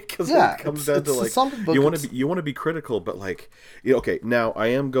 Because it comes down to like you want to be critical, but like, okay. Now I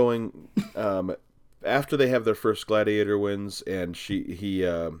am going after they have their first gladiator wins, and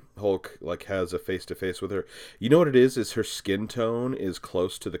Hulk like has a face to face with her. You know what it is? Is her skin tone is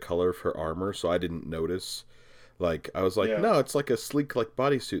close to the color of her armor, so I didn't notice. Like I was like, no, it's like a sleek like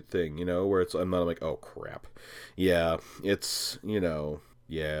bodysuit thing, where I'm like, oh crap, yeah, it's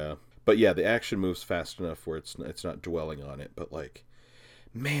yeah. But yeah, the action moves fast enough where it's not dwelling on it. But like,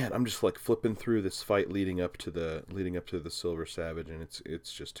 man, I'm just like flipping through this fight leading up to the Silver Savage, and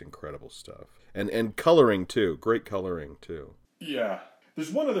it's just incredible stuff. And coloring too, great coloring too. Yeah.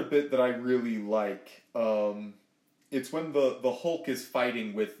 There's one other bit that I really like. It's when the Hulk is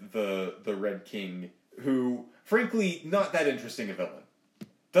fighting with the Red King, who, frankly, not that interesting a villain.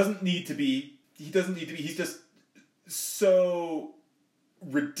 Doesn't need to be. He doesn't need to be. He's just so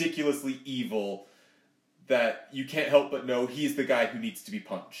ridiculously evil that you can't help but know he's the guy who needs to be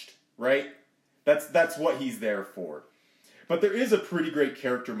punched, right? That's what he's there for. But there is a pretty great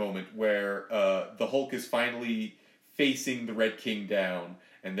character moment where the Hulk is finally facing the Red King down,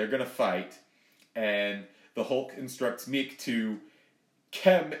 and they're gonna fight, and the Hulk instructs Miek to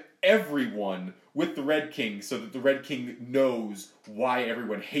chem everyone with the Red King so that the Red King knows why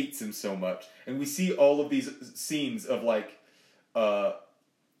everyone hates him so much. And we see all of these scenes of, like,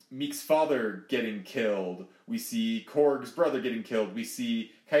 Miek's father getting killed. We see Korg's brother getting killed. We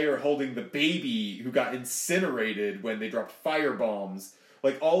see Kair holding the baby who got incinerated when they dropped fire bombs.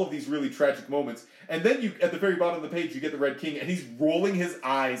 Like, all of these really tragic moments. And then you, at the very bottom of the page, you get the Red King, and he's rolling his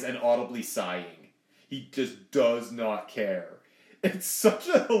eyes and audibly sighing. He just does not care. It's such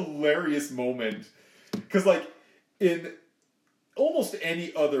a hilarious moment. Because, like, in almost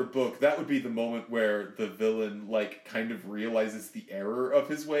any other book, that would be the moment where the villain, like, kind of realizes the error of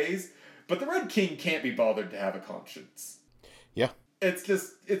his ways. But the Red King can't be bothered to have a conscience. Yeah. It's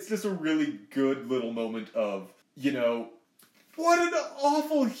just a really good little moment of, you know, what an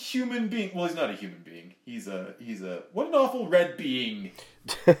awful human being. Well, he's not a human being. He's a what an awful red being.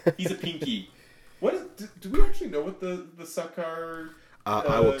 He's a pinky. Do we actually know what the Sakaar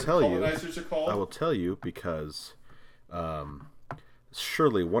I will tell colonizers you. are called? I will tell you because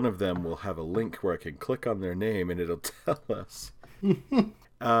surely one of them will have a link where I can click on their name and it'll tell us.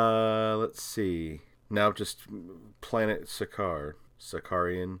 Let's see. Now just Planet Sakaar.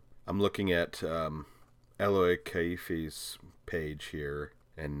 Sakarian. I'm looking at Eloy Kaifi's page here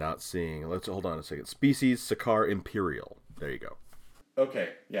and not seeing. Let's hold on a second. Species Sakaar Imperial. There you go. Okay,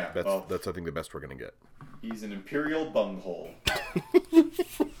 yeah. That's I think the best we're gonna get. He's an Imperial bunghole.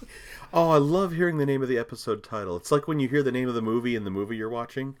 Oh, I love hearing the name of the episode title. It's like when you hear the name of the movie in the movie you're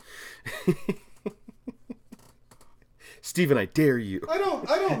watching. Steven, I dare you. I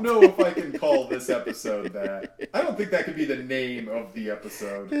don't know if I can call this episode that. I don't think that could be the name of the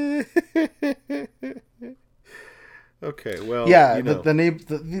episode. Okay, well, yeah, you know. the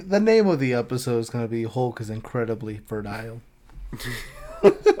name of the episode is going to be Hulk is incredibly fertile.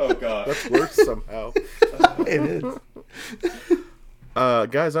 Oh god, That's worse somehow. It is.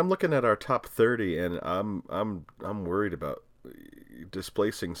 Guys, I'm looking at our top 30, and I'm worried about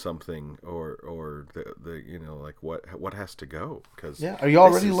displacing something or the you know, like what has to go, because Yeah, are you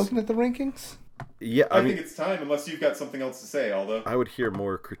already looking at the rankings? Yeah, I mean, think it's time, unless you've got something else to say, Aldo. I would hear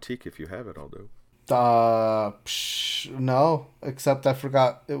more critique if you have it, Aldo. No, except I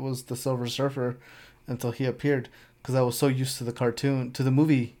forgot it was the Silver Surfer until he appeared, because I was so used to the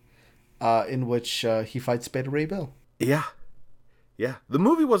movie, in which he fights Beta Ray Bill. Yeah. The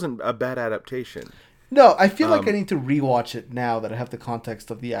movie wasn't a bad adaptation. No, I feel like I need to rewatch it now that I have the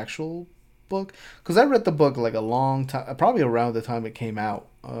context of the actual book, because I read the book like a long time, probably around the time it came out.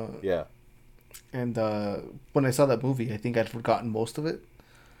 Yeah. And when I saw that movie, I think I'd forgotten most of it.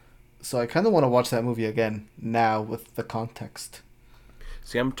 So I kind of want to watch that movie again now with the context.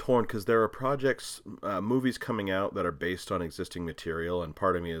 See, I'm torn because there are movies coming out that are based on existing material, and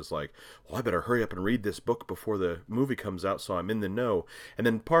part of me is like, well, I better hurry up and read this book before the movie comes out so I'm in the know. And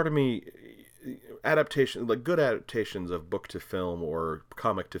then part of me, good adaptations of book to film or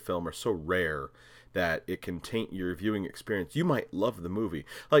comic to film are so rare that it can taint your viewing experience. You might love the movie.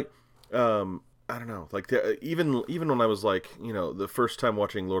 Like, I don't know. Like, even when I was like, you know, the first time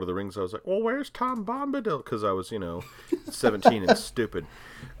watching Lord of the Rings, I was like, well, where's Tom Bombadil? Because I was, 17 and stupid.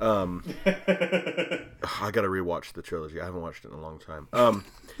 I got to rewatch the trilogy. I haven't watched it in a long time.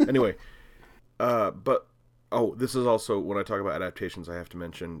 Anyway, this is also, when I talk about adaptations, I have to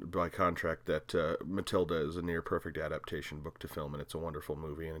mention by contract that Matilda is a near perfect adaptation book to film, and it's a wonderful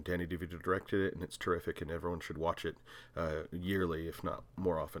movie, and Danny DeVito directed it, and it's terrific, and everyone should watch it yearly, if not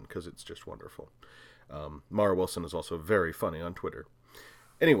more often, because it's just wonderful. Mara Wilson is also very funny on Twitter.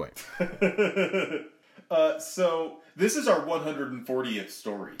 Anyway. So, this is our 140th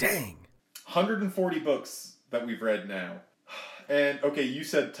story. Dang! 140 books that we've read now. And, okay, you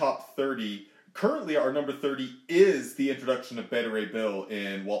said top 30. Currently, our number 30 is the introduction of Beta Ray Bill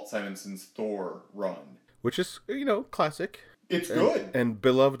in Walt Simonson's Thor run. Which is, plus It's good. And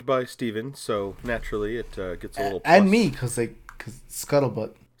beloved by Steven, so naturally it gets a little plus. And me, because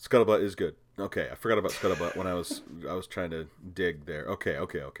Scuttlebutt. Scuttlebutt is good. Okay, I forgot about Scuttlebutt when I was trying to dig there. Okay. All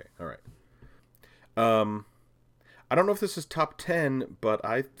right. I don't know if this is top 10, but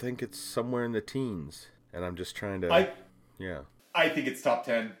I think it's somewhere in the teens, and I'm just trying to. Yeah. I think it's top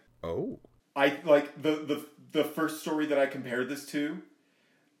 10. Oh. I like the first story that I compared this to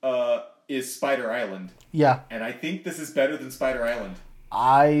is Spider Island. Yeah. And I think this is better than Spider Island.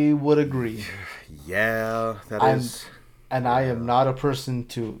 I would agree. Yeah, that is. And I am not a person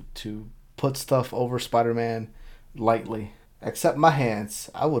to put stuff over Spider-Man lightly. Except my hands.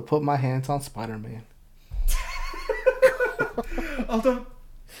 I would put my hands on Spider-Man. Although,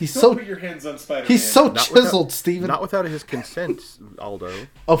 He's don't so put your hands on Spider-Man. he's so Not chiseled, without, Steven. Not without his consent, Aldo.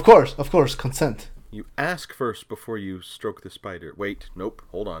 Of course, consent. You ask first before you stroke the spider. Wait, nope,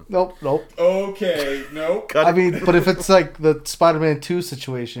 hold on. Nope. Okay, nope. Cut I it. mean, but if it's like the Spider-Man 2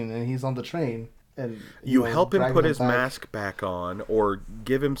 situation and he's on the train and You know, help him dragging put his back. mask back on or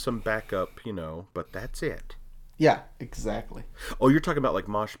give him some backup, but that's it. Yeah, exactly. Oh, you're talking about like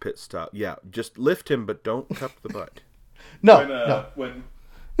mosh pit style. Yeah, just lift him, but don't cup the butt. No. When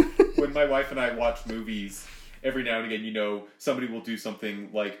my wife and I watch movies, every now and again, somebody will do something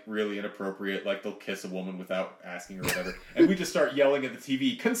like really inappropriate, like they'll kiss a woman without asking or whatever, and we just start yelling at the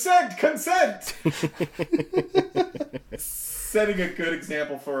TV, "Consent! Consent!" Setting a good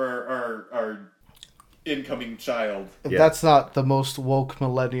example for our incoming child. If Yeah. that's not the most woke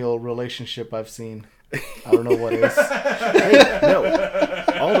millennial relationship I've seen, I don't know what is. Hey, no.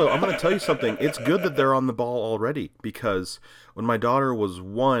 Aldo, I'm going to tell you something. It's good that they're on the ball already because when my daughter was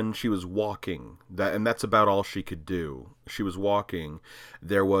 1, she was walking. And that's about all she could do. She was walking.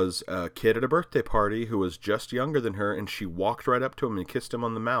 There was a kid at a birthday party who was just younger than her, and she walked right up to him and kissed him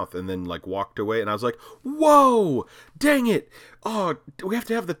on the mouth and then walked away. And I was like, whoa, dang it. Oh, we have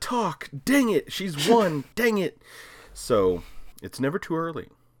to have the talk. Dang it. She's 1. Dang it. So it's never too early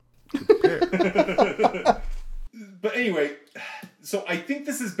to prepare. But anyway, so I think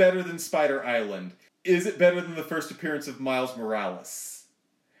this is better than Spider Island. Is it better than the first appearance of Miles Morales?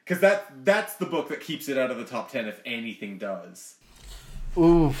 Because that's the book that keeps it out of the top 10 if anything does.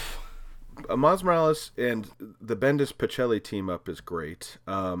 Oof. Miles Morales and the Bendis Pacelli team up is great.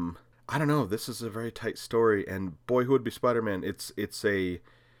 I don't know. This is a very tight story, and boy, who would be Spider-Man? It's a,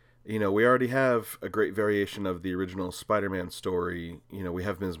 we already have a great variation of the original Spider-Man story. We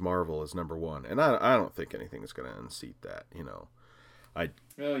have Ms. Marvel as number 1, and I don't think anything is going to unseat that.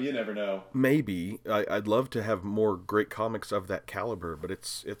 Well, you never know. Maybe I'd love to have more great comics of that caliber, but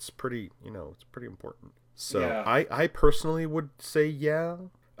it's pretty it's pretty important. So Yeah. I personally would say yeah.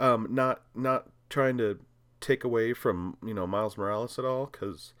 Not trying to take away from Miles Morales at all,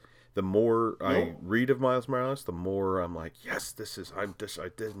 because the more I read of Miles Morales, the more I'm like, yes, I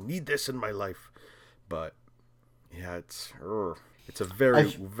need this in my life. But yeah, it's a very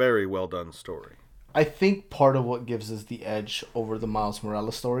very well done story. I think part of what gives us the edge over the Miles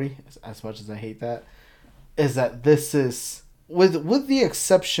Morales story, as much as I hate that, is that this is, with the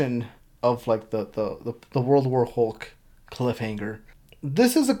exception of the World War Hulk cliffhanger,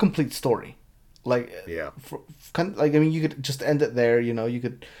 this is a complete story. Yeah. You could just end it there. You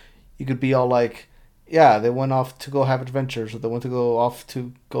could be all like, yeah, they went off to go have adventures, or they went to go off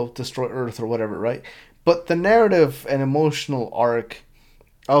to go destroy Earth or whatever, right? But the narrative and emotional arc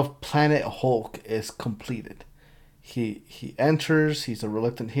of Planet Hulk is completed. He enters, he's a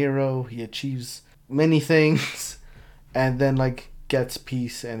reluctant hero, he achieves many things, and then gets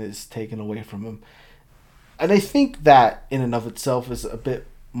peace and is taken away from him. And I think that in and of itself is a bit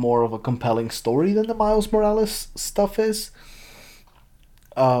more of a compelling story than the Miles Morales stuff is.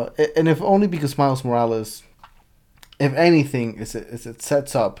 And if only because Miles Morales, if anything, is it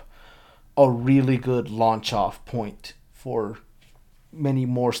sets up a really good launch off point for many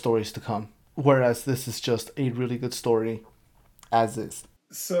more stories to come. Whereas this is just a really good story as is.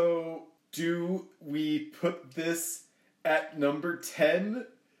 So, do we put this at number 10?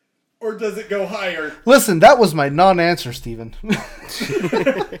 Or does it go higher? Listen, that was my non-answer, Steven.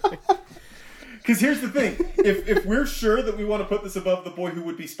 Because here's the thing. If we're sure that we want to put this above The Boy Who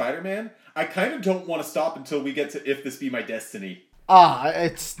Would Be Spider-Man, I kind of don't want to stop until we get to If This Be My Destiny.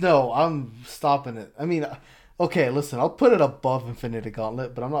 I'm stopping it. I mean, okay, listen, I'll put it above Infinity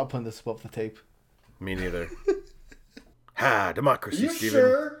Gauntlet, but I'm not putting this above the tape. Me neither. Ha! Democracy, Are you Steven.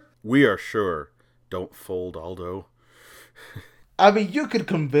 sure? We are sure. Don't fold, Aldo. I mean, you could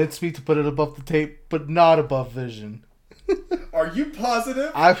convince me to put it above the tape, but not above Vision. Are you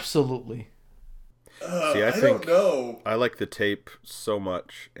positive? Absolutely. See, I don't know. I like the tape so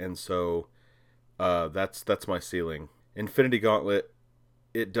much, and so that's my ceiling. Infinity Gauntlet,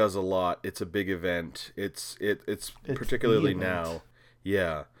 it does a lot. It's a big event. It's particularly the event. now,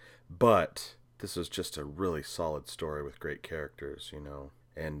 yeah. But this is just a really solid story with great characters,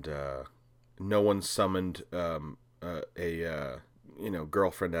 and no one summoned a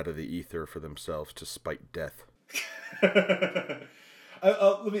girlfriend out of the ether for themselves to spite death.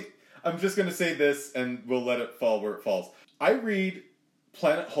 I'm just gonna say this, and we'll let it fall where it falls. I read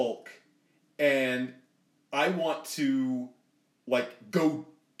Planet Hulk, and I want to go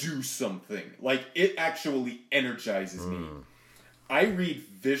do something. It actually energizes me. I read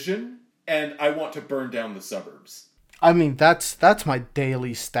Vision, and I want to burn down the suburbs. I mean, that's my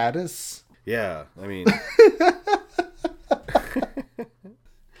daily status. Yeah, I mean...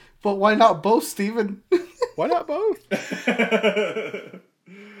 But why not both, Steven? Why not both?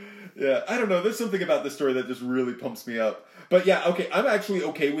 Yeah, I don't know. There's something about this story that just really pumps me up. But yeah, okay, I'm actually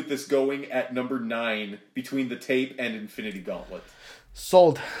okay with this going at number 9 between The Tape and Infinity Gauntlet.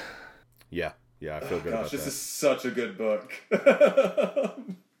 Sold. Yeah, I feel good about that. This is such a good book.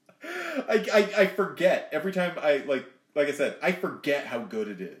 I forget every time like I said, I forget how good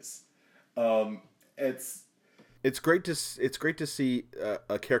it is. It's great to see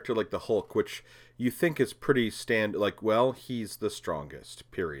a character like the Hulk, which you think is pretty he's the strongest,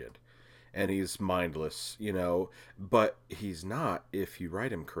 period, and he's mindless, but he's not if you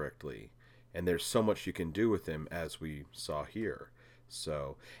write him correctly, and there's so much you can do with him, as we saw here.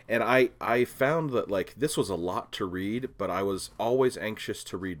 So, and I found that this was a lot to read, but I was always anxious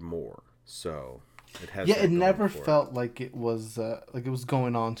to read more. So it has. Yeah, it never felt like it was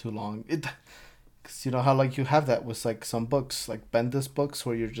going on too long. Because you know how you have that with some books, like Bendis books,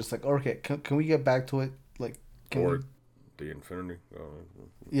 where you're just like, okay, can we get back to it? The Infinity.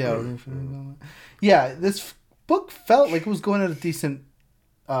 Yeah, or the Infinity. Yeah, this book felt like it was going at a decent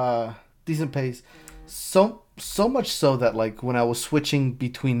pace. So much so that when I was switching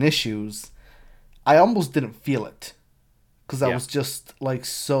between issues, I almost didn't feel it, because I was just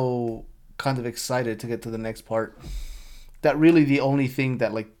so kind of excited to get to the next part. That really the only thing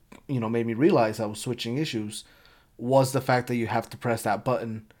that made me realize I was switching issues was the fact that you have to press that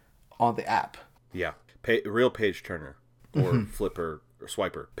button on the app. Yeah, real page turner or flipper or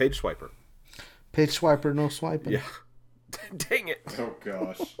swiper, page swiper. Page swiper, no swiping. Yeah, dang it. Oh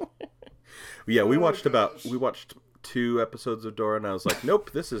gosh. Yeah, we watched 2 episodes of Dora, and I was like,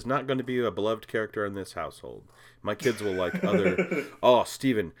 nope, this is not going to be a beloved character in this household. My kids will like other. Oh,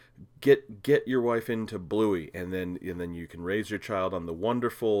 Steven, get your wife into Bluey, and then you can raise your child on the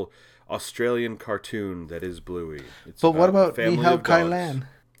wonderful Australian cartoon that is Bluey. But what about Ni Hao Kai Lan?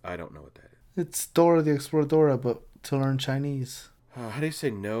 I don't know what that is. It's Dora the Exploradora, but to learn Chinese. How do you say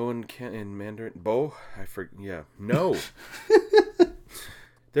no in Mandarin? Bo? Yeah, no.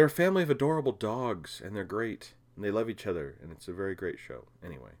 They're a family of adorable dogs, and they're great. And they love each other, and it's a very great show.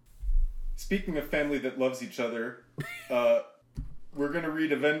 Anyway. Speaking of family that loves each other, we're going to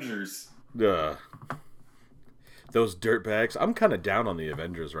read Avengers. Those dirtbags. I'm kind of down on the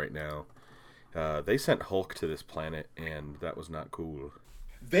Avengers right now. They sent Hulk to this planet, and that was not cool.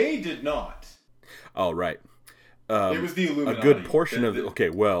 They did not. Oh, right. It was the Illuminati. A good portion of... Okay,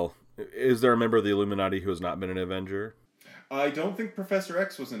 well, is there a member of the Illuminati who has not been an Avenger? I don't think Professor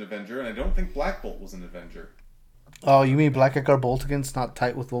X was an Avenger, and I don't think Black Bolt was an Avenger. Oh, you mean Black Edgar Boltigan's not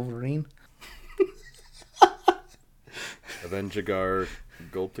tight with Wolverine? Avenger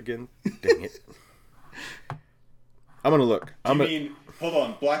Goltigan? Dang it. I'm gonna look. Hold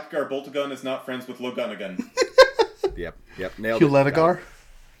on, Blackgar Boltagun is not friends with Loganagun. Yep, nailed Hugh Ledigar?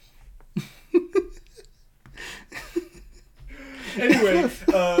 Anyway,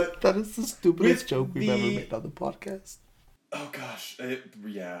 that is the stupidest joke we've ever made on the podcast. Oh gosh,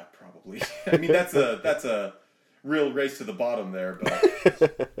 yeah, probably. I mean, that's a real race to the bottom there,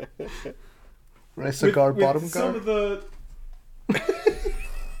 but race cigar bottom some guard. of the.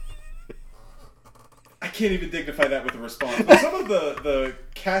 I can't even dignify that with a response. But some of the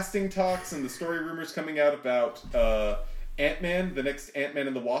casting talks and the story rumors coming out about Ant-Man, the next Ant-Man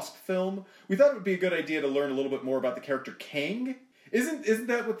and the Wasp film, we thought it would be a good idea to learn a little bit more about the character Kang. Isn't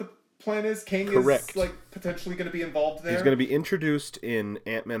that what the plan is? Kang Correct. is potentially going to be involved there. He's going to be introduced in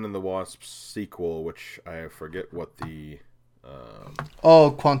Ant-Man and the Wasp sequel, which I forget what the.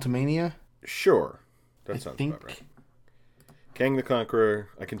 Quantumania. Sure, that sounds about right. Kang the Conqueror.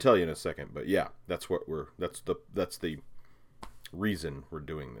 I can tell you in a second, but yeah, that's the reason we're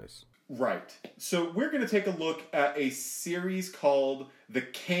doing this. Right. So we're going to take a look at a series called The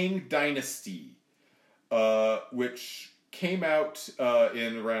Kang Dynasty, which came out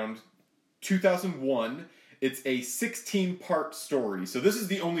in around 2001. It's a 16-part story. So this is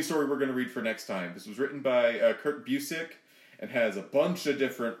the only story we're going to read for next time. This was written by Kurt Busiek and has a bunch of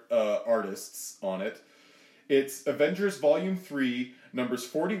different artists on it. It's Avengers Volume 3, numbers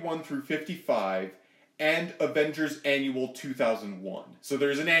 41 through 55, and Avengers Annual 2001. So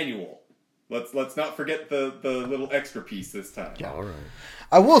there's an annual. Let's not forget the little extra piece this time. Yeah. All right.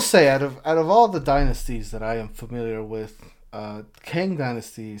 I will say, out of all the dynasties that I am familiar with, Kang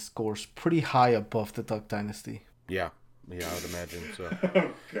Dynasty scores pretty high above the Duck Dynasty. Yeah, I would imagine so.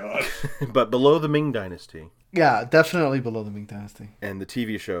 Oh, God. But below the Ming Dynasty. Yeah, definitely below the Ming Dynasty. And the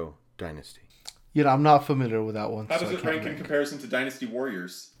TV show Dynasty. You know, I'm not familiar with that one. How so does I it can't rank in comparison to Dynasty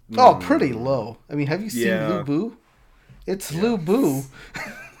Warriors? Oh, pretty low. I mean, have you seen Yeah. Lu Bu? It's Lu Bu.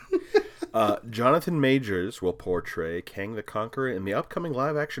 Jonathan Majors will portray Kang the Conqueror in the upcoming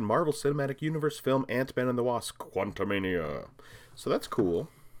live-action Marvel Cinematic Universe film Ant-Man and the Wasp: Quantumania. So that's cool.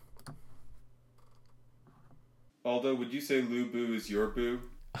 Aldo, would you say Lu Bu is your boo?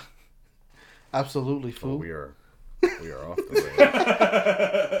 Absolutely, Oh, fool. we are off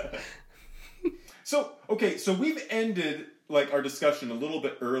the rails. So we've ended like our discussion a little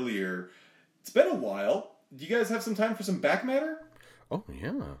bit earlier. It's been a while. Do you guys have some time for some back matter? Oh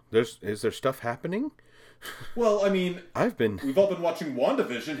yeah. Is there stuff happening? Well, I mean, We've we've all been watching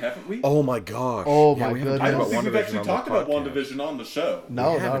WandaVision, haven't we? Oh my gosh. Oh, my we haven't goodness. talked I don't about think we've WandaVision actually on the talked about podcast. WandaVision on the show. No, We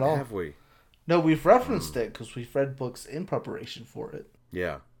not at haven't, all. have we? No, we've referenced it because we've read books in preparation for it.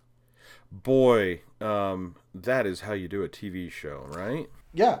 Yeah. Boy, that is how you do a TV show, right?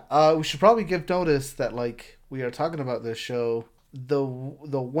 Yeah, we should probably give notice that like we are talking about this show the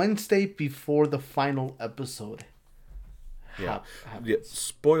Wednesday before the final episode. Yeah. happens. Yeah.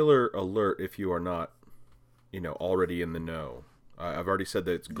 Spoiler alert if you are not, already in the know. I've already said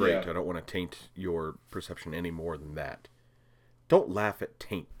that it's great. Yeah. I don't want to taint your perception any more than that. Don't laugh at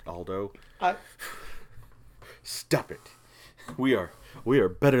taint, Aldo. Stop it. We are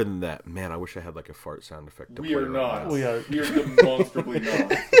better than that. Man, I wish I had like a fart sound effect to We play are right not. now. We are. We are demonstrably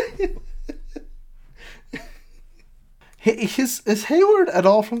not. Is Hayward at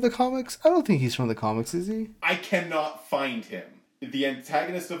all from the comics? I don't think he's from the comics, is he? I cannot find him. The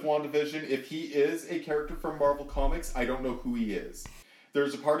antagonist of WandaVision, if he is a character from Marvel Comics, I don't know who he is.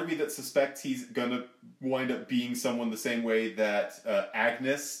 There's a part of me that suspects he's gonna wind up being someone the same way that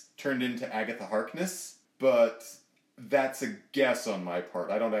Agnes turned into Agatha Harkness, but that's a guess on my part.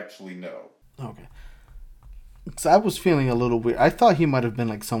 I don't actually know. Okay. So I was feeling a little weird. I thought he might have been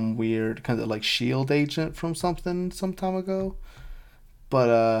like some weird kind of like SHIELD agent from something some time ago.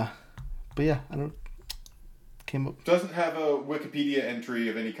 But yeah, I don't came up. Doesn't have a Wikipedia entry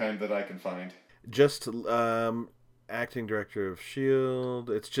of any kind that I can find. Just acting director of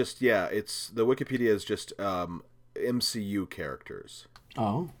S.H.I.E.L.D. It's just it's the Wikipedia is just MCU characters.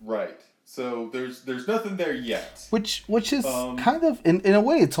 Oh. Right. So there's nothing there yet. Which is kind of in a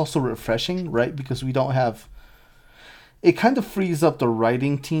way it's also refreshing, right? Because we don't have it kind of frees up the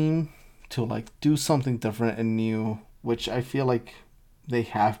writing team to like do something different and new, which I feel like they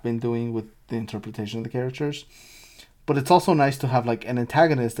have been doing with the interpretation of the characters. But it's also nice to have like an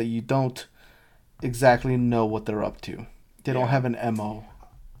antagonist that you don't exactly know what they're up to. They don't have an MO.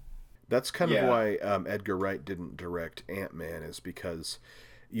 That's kind of why Edgar Wright didn't direct Ant-Man, is because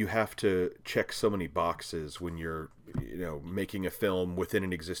you have to check so many boxes when you're, making a film within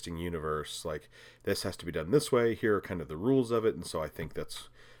an existing universe. Like, this has to be done this way. Here are kind of the rules of it. And so I think that's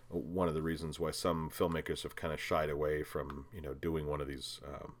one of the reasons why some filmmakers have kind of shied away from, doing one of these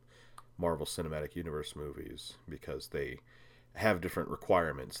Marvel Cinematic Universe movies, because they have different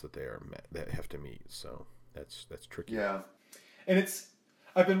requirements that that have to meet. So that's tricky. Yeah. And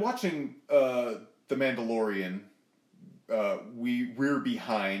I've been watching The Mandalorian. We're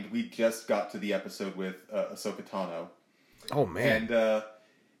behind. We just got to the episode with Ahsoka Tano. Oh, man. And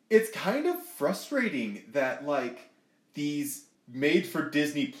it's kind of frustrating that, like, these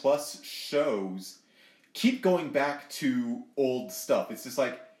made-for-Disney Plus shows keep going back to old stuff. It's just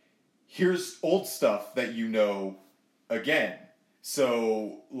like, here's old stuff that you know again.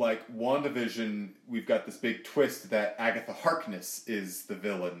 So, like, WandaVision, we've got this big twist that Agatha Harkness is the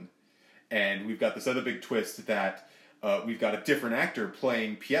villain. And we've got this other big twist that we've got a different actor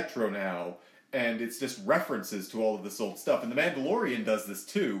playing Pietro now, and it's just references to all of this old stuff. And The Mandalorian does this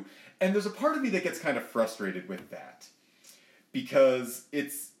too, and there's a part of me that gets kind of frustrated with that. Because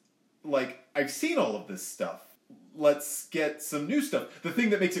it's like, I've seen all of this stuff. Let's get some new stuff. The thing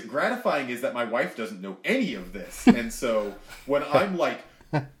that makes it gratifying is that my wife doesn't know any of this, and so when I'm like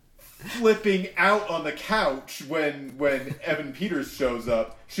flipping out on the couch when Evan Peters shows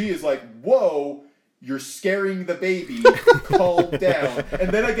up, she is like, "Whoa, you're scaring the baby, calm down." And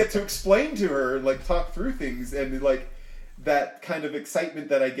then I get to explain to her and like talk through things, and like that kind of excitement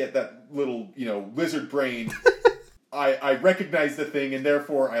that I get, that little, lizard brain, I recognize the thing and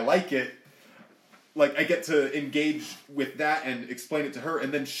therefore I like it. like I get to engage with that and explain it to her,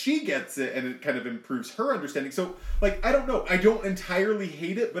 and then she gets it, and it kind of improves her understanding. So, like, I don't know. I don't entirely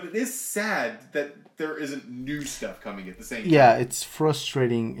hate it, but it is sad that there isn't new stuff coming at the same time. Yeah, it's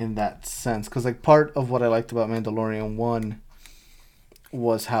frustrating in that sense. Because, like, part of what I liked about Mandalorian 1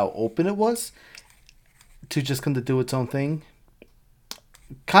 was how open it was to just kind of do its own thing.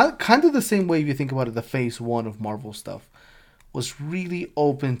 Kind of the same way if you think about it, the phase 1 of Marvel stuff was really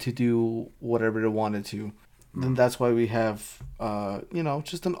open to do whatever it wanted to. Then that's why we have,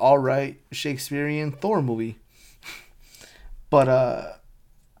 just an alright Shakespearean Thor movie. But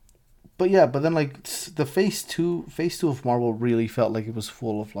then like the phase two of Marvel really felt like it was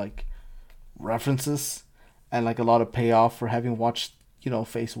full of like references and like a lot of payoff for having watched,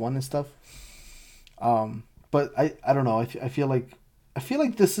 phase 1 and stuff. But I don't know. I feel like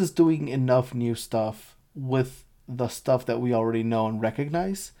this is doing enough new stuff with the stuff that we already know and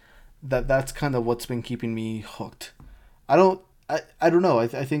recognize that's kind of what's been keeping me hooked. I don't know. I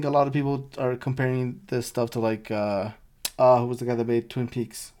think a lot of people are comparing this stuff to like who was the guy that made Twin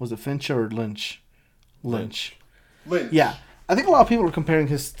Peaks? Was it Fincher or Lynch? Lynch. Yeah, I think a lot of people are comparing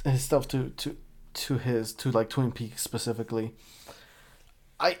his stuff to like Twin Peaks specifically.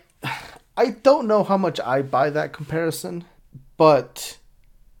 I don't know how much I buy that comparison, but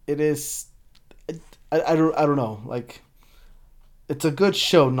it is. I don't know. Like, it's a good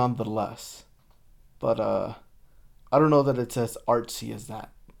show nonetheless, but I don't know that it's as artsy as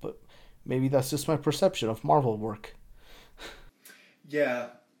that. But maybe that's just my perception of Marvel work. Yeah,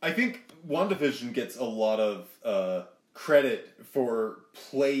 I think WandaVision gets a lot of credit for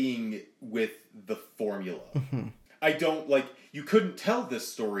playing with the formula. Mm-hmm. I don't like. You couldn't tell this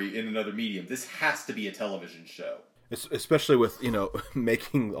story in another medium. This has to be a television show. Especially with,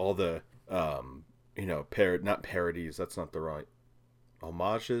 making all the, not parodies. That's not the right.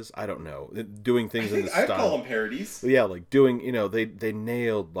 Homages? I don't know. Doing things in the style. I'd call them parodies. Yeah, like doing, they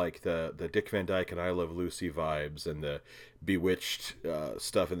nailed like the Dick Van Dyke and I Love Lucy vibes and the Bewitched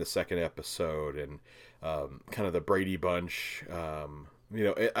stuff in the second episode and kind of the Brady Bunch.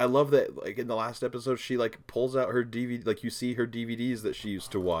 I love that, like, in the last episode, she, like, pulls out her DVD, like, you see her DVDs that she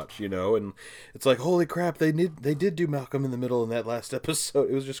used to watch, and it's like, holy crap, they did do Malcolm in the Middle in that last episode.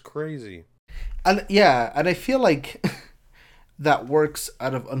 It was just crazy. And, yeah, and I feel like that works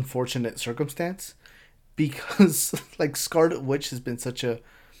out of unfortunate circumstance, because, like, Scarlet Witch has been such a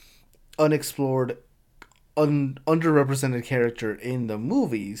unexplored, underrepresented character in the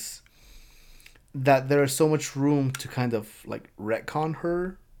movies, that there is so much room to kind of like retcon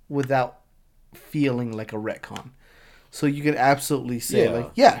her without feeling like a retcon. So you can absolutely say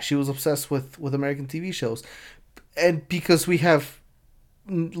she was obsessed with American TV shows. And because we have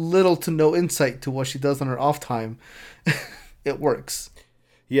little to no insight to what she does on her off time, it works.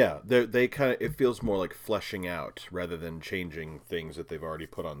 Yeah, they kind of, it feels more like fleshing out rather than changing things that they've already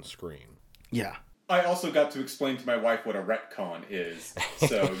put on screen. Yeah. I also got to explain to my wife what a retcon is.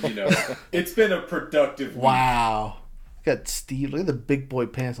 So, it's been a productive week. Wow. Got Steve. Look at the big boy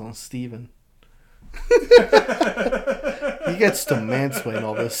pants on Steven. He gets to mansplain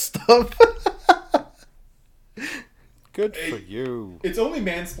all this stuff. Good for you. It's only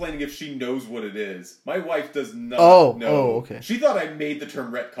mansplaining if she knows what it is. My wife does not know. Oh, okay. She thought I made the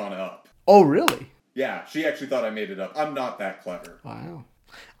term retcon up. Oh, really? Yeah, she actually thought I made it up. I'm not that clever. Wow.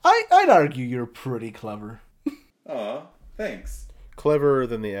 I'd argue you're pretty clever. Aw, thanks. Cleverer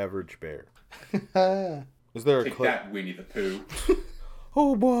than the average bear. Is there Take that, Winnie the Pooh.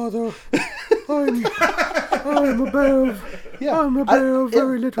 Oh, bother. I'm a bear. Yeah, I'm a bear of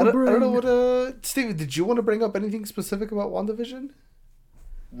very little brain. I don't know what... Steve, did you want to bring up anything specific about WandaVision?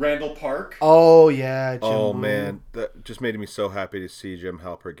 Randall Park. Oh, yeah. Jim Woo. Man. That just made me so happy to see Jim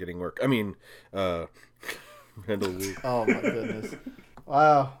Halpert getting work. I mean, Randall Woo. Oh, my goodness.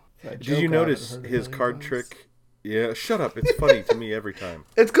 Wow. Did you notice his card trick? Yeah, shut up. It's funny to me every time.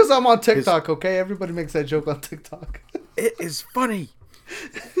 It's because I'm on TikTok, okay? Everybody makes that joke on TikTok. It is funny.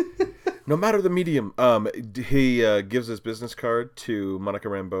 No matter the medium. He gives his business card to Monica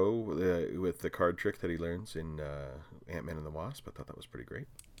Rambeau with the card trick that he learns in Ant-Man and the Wasp. I thought that was pretty great.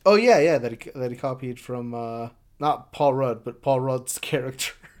 Oh, yeah, that he copied from, not Paul Rudd, but Paul Rudd's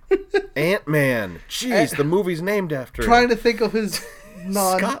character. Ant-Man. Jeez, the movie's named after him. Trying to think of his...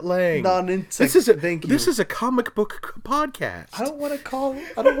 Scott Lang. Non-insect. This is a comic book podcast. I don't want to call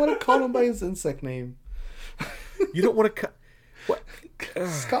him by his insect name. You don't want to what?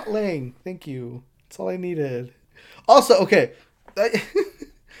 Scott Lang. Thank you. That's all I needed. Also, okay.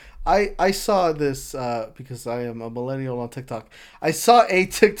 I saw this because I am a millennial on TikTok. I saw a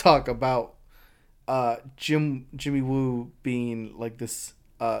TikTok about Jimmy Woo being like this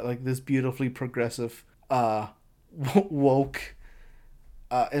like this beautifully progressive, woke,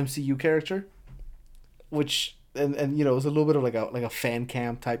 MCU character, which and you know, it was a little bit of like a fan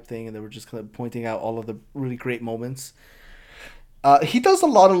cam type thing, and they were just kind of pointing out all of the really great moments. He does a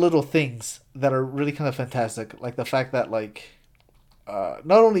lot of little things that are really kind of fantastic, like the fact that not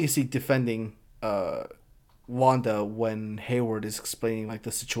only is he defending Wanda when Hayward is explaining like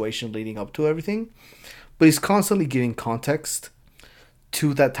the situation leading up to everything, but he's constantly giving context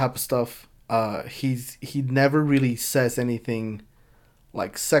to that type of stuff. He never really says anything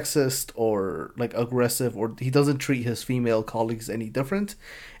like sexist or like aggressive, or he doesn't treat his female colleagues any different.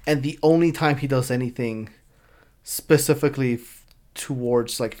 And the only time he does anything specifically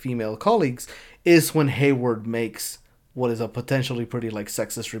towards like female colleagues is when Hayward makes what is a potentially pretty like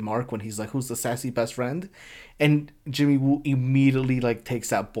sexist remark when he's like, "Who's the sassy best friend?" And Jimmy Woo immediately like takes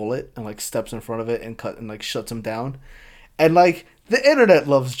that bullet and like steps in front of it and like shuts him down. And like the internet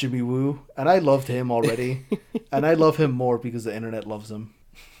loves Jimmy Woo, and I loved him already, and I love him more because the internet loves him.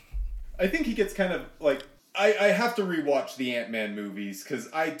 I think he gets kind of like I have to rewatch the Ant-Man movies because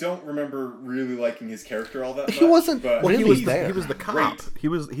I don't remember really liking his character all that much. He wasn't but really he was there. He was the cop. Great. He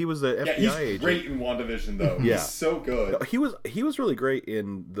was the FBI he's agent. great in WandaVision though. Yeah. He's so good. He was really great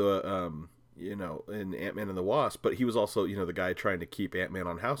in the in Ant-Man and the Wasp, but he was also, the guy trying to keep Ant-Man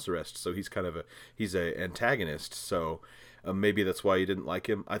on house arrest, so he's kind of he's an antagonist, so maybe that's why you didn't like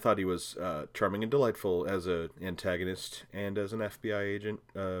him. I thought he was charming and delightful as an antagonist and as an FBI agent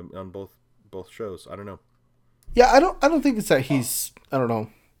on both shows. I don't know. Yeah, I don't think it's that he's, I don't know,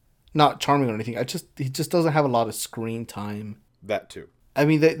 not charming or anything. He just doesn't have a lot of screen time. That too. I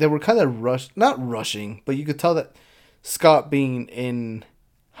mean, they were kind of not rushing, but you could tell that Scott being in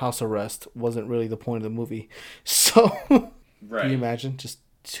house arrest wasn't really the point of the movie. So, Right. Can you imagine just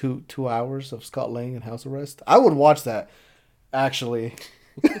 2 hours of Scott Lang in house arrest? I would watch that, actually.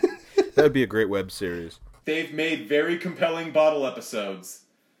 That would be a great web series. They've made very compelling bottle episodes.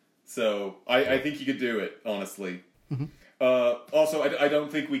 So, I think you could do it, honestly. Mm-hmm. Also, I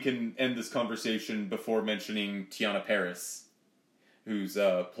don't think we can end this conversation before mentioning Tiana Paris, who's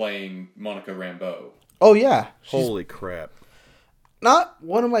playing Monica Rambeau. Oh, yeah. She's Holy crap. not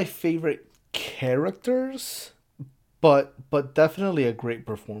one of my favorite characters, but definitely a great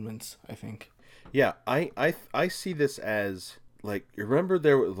performance, I think. Yeah, I see this as, like, remember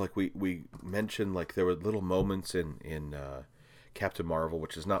there were, like, we mentioned, like, there were little moments in Captain Marvel,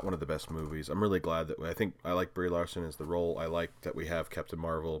 which is not one of the best movies. I'm really glad that I think I like Brie Larson as the role. I like that we have Captain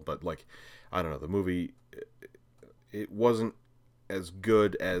Marvel, but, like, I don't know, the movie, it wasn't as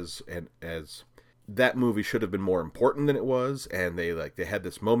good as that movie should have been more important than it was, and they had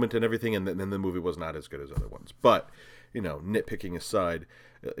this moment and everything, and then the movie was not as good as other ones. But, nitpicking aside,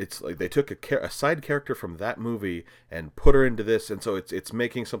 it's like they took a side character from that movie and put her into this, and so it's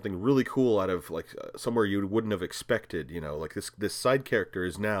making something really cool out of, like, somewhere you wouldn't have expected. Like this side character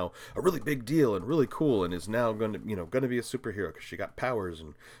is now a really big deal and really cool, and is now going to be a superhero because she got powers,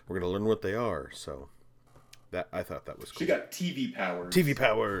 and we're going to learn what they are. So that, I thought that was cool. She got TV powers. TV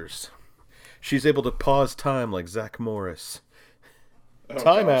powers. She's able to pause time like Zach Morris. Oh,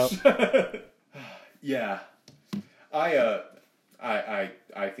 Time gosh. out. Yeah.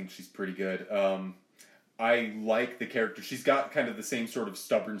 I think she's pretty good. I like the character. She's got kind of the same sort of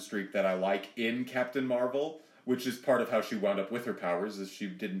stubborn streak that I like in Captain Marvel, which is part of how she wound up with her powers, is she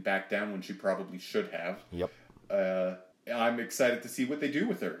didn't back down when she probably should have. Yep. I'm excited to see what they do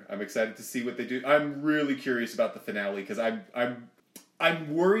with her. I'm excited to see what they do. I'm really curious about the finale because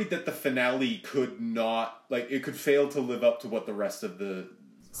I'm worried that the finale could not, it could fail to live up to what the rest of the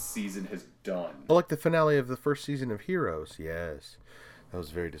season has done. I like the finale of the first season of Heroes. Yes. That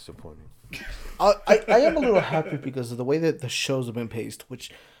was very disappointing. I am a little happy because of the way that the shows have been paced,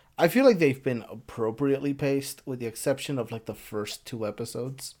 which I feel like they've been appropriately paced, with the exception of like the first 2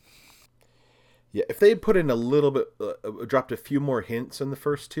 episodes. Yeah, if they had put in a little bit, dropped a few more hints in the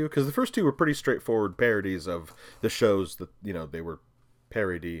first 2, because the first 2 were pretty straightforward parodies of the shows that, they were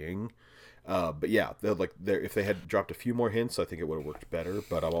parodying. But yeah, if they had dropped a few more hints, I think it would have worked better.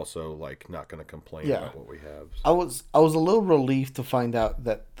 But I'm also not going to complain about what we have. So. I was a little relieved to find out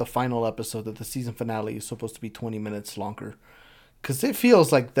that the final episode, that the season finale, is supposed to be 20 minutes longer, because it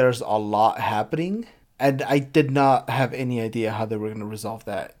feels like there's a lot happening, and I did not have any idea how they were going to resolve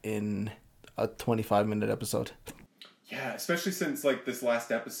that in a 25-minute episode. Yeah, especially since this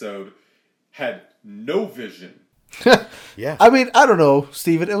last episode had no Vision. Yeah. I mean, I don't know,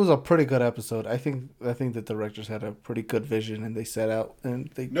 Steven. It was a pretty good episode. I think the directors had a pretty good vision, and they set out and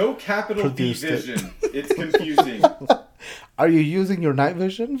they no capital V produced it. Vision. It's confusing. Are you using your night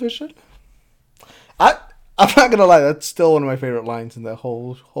vision? I'm not gonna lie, that's still one of my favorite lines in the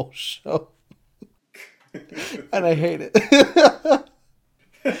whole show. And I hate it.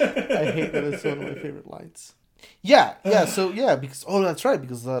 I hate that it's one of my favorite lines. Yeah, because that's right,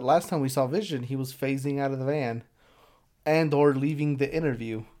 because the last time we saw Vision, he was phasing out of the van and or leaving the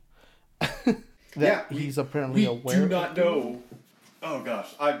interview. He's apparently aware. We do not know. Oh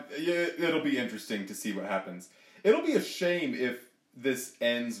gosh, it'll be interesting to see what happens. It'll be a shame if this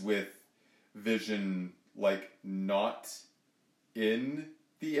ends with Vision not in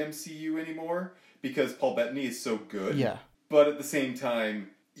the MCU anymore, because Paul Bettany is so good. Yeah. But at the same time,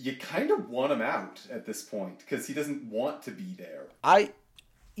 you kind of want him out at this point because he doesn't want to be there.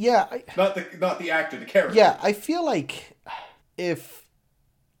 Not the actor, the character. Yeah, I feel like if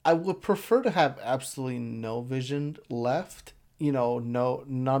I would prefer to have absolutely no Vision left, none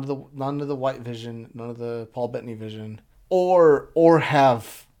of the White Vision, none of the Paul Bettany Vision, or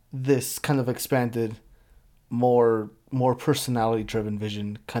have this kind of expanded, more personality driven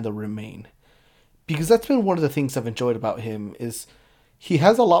Vision kind of remain. Because that's been one of the things I've enjoyed about him is he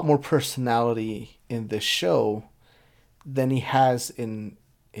has a lot more personality in this show than he has in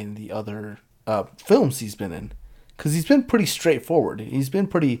the other films he's been in. Because he's been pretty straightforward. He's been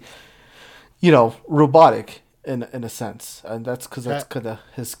pretty, robotic in a sense. And that's because that's kind of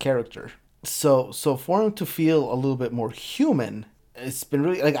his character. So for him to feel a little bit more human, it's been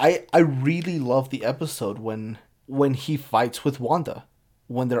really... I really love the episode when he fights with Wanda.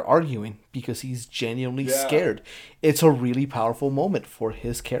 When they're arguing, because he's genuinely scared. It's a really powerful moment for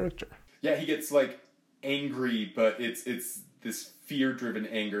his character. Yeah, he gets angry, but it's this fear-driven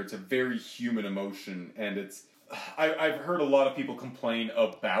anger. It's a very human emotion, and I've heard a lot of people complain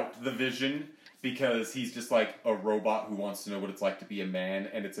about the Vision because he's just like a robot who wants to know what it's like to be a man,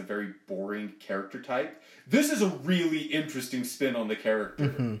 and it's a very boring character type. This is a really interesting spin on the character.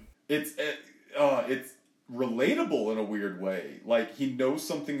 Mm-hmm. It's relatable in a weird way. He knows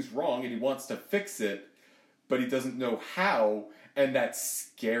something's wrong and he wants to fix it, but he doesn't know how, and that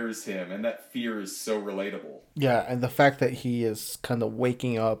scares him, and that fear is so relatable. Yeah, and the fact that he is kind of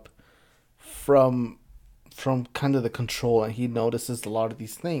waking up from kind of the control, and he notices a lot of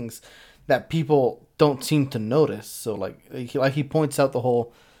these things that people don't seem to notice. So he points out the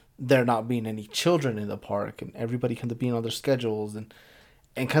whole there not being any children in the park and everybody kind of being on their schedules and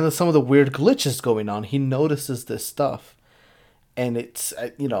kind of some of the weird glitches going on. He notices this stuff. And it's,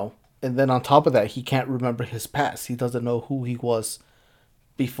 and then on top of that, he can't remember his past. He doesn't know who he was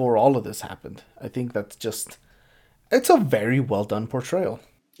before all of this happened. I think that's it's a very well done portrayal.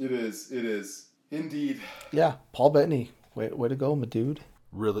 It is. Indeed. Yeah, Paul Bettany. Way to go, my dude.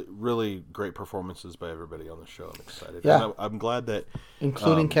 Really, really great performances by everybody on the show. I'm excited. Yeah. And I'm glad that...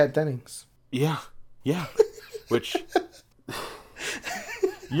 Including Kat Dennings. Yeah. Which...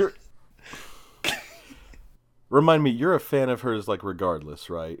 Remind me, you're a fan of hers, regardless,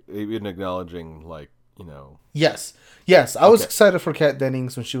 right? Even acknowledging, Yes. I was excited for Kat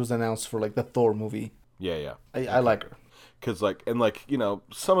Dennings when she was announced for, the Thor movie. Yeah. I like her. Because,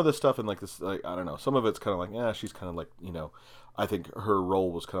 some of the stuff in, this, I don't know, some of it's kind of she's kind of I think her role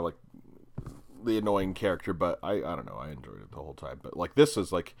was kind of the annoying character, but I don't know, I enjoyed it the whole time. But, this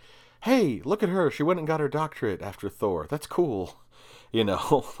is hey, look at her, she went and got her doctorate after Thor. That's cool.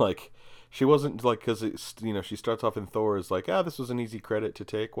 She wasn't because she starts off in Thor as this was an easy credit to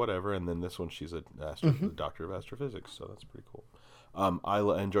take, whatever, and then this one she's a doctor of astrophysics, so that's pretty cool.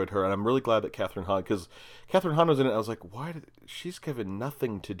 I enjoyed her, and I'm really glad that Catherine Hahn, because Catherine Hahn was in it. I was like, why she's given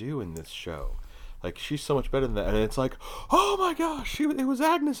nothing to do in this show? She's so much better than that, and it's oh my gosh, it was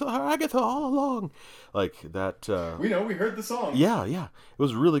Agatha all along, that. We heard the song. Yeah, it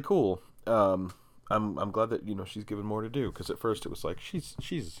was really cool. I'm glad that she's given more to do, because at first it was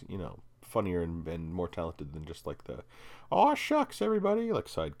she's funnier and more talented than just the aw shucks everybody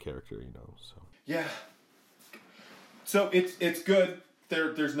side character so yeah. So it's good.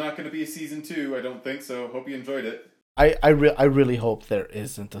 There's not going to be a season 2, I don't think so. Hope you enjoyed it. I really hope there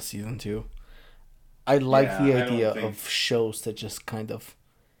isn't a season 2. I like the idea of shows that just kind of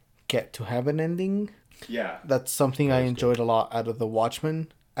get to have an ending. Yeah, that's something I enjoyed a lot out of the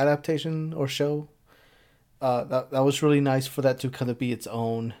Watchmen adaptation or show. That was really nice for that to kind of be its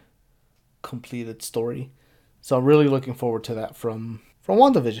own completed story. So I'm really looking forward to that from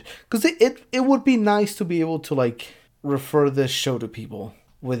WandaVision, because it would be nice to be able to refer this show to people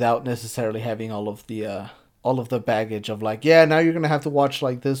without necessarily having all of the baggage of now you're gonna have to watch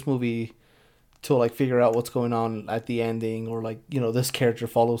this movie to figure out what's going on at the ending, or this character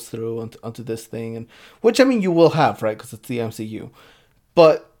follows through onto this thing, and which you will have, right, because it's the MCU,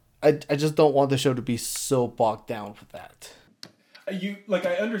 but I just don't want the show to be so bogged down with that.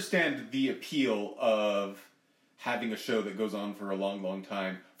 I understand the appeal of having a show that goes on for a long, long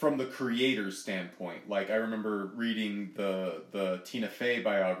time from the creator's standpoint. Like, I remember reading the Tina Fey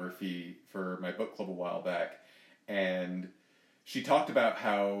biography for my book club a while back, and she talked about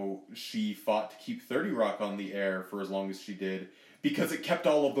how she fought to keep 30 Rock on the air for as long as she did because it kept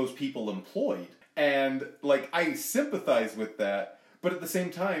all of those people employed. And, like, I sympathize with that, but at the same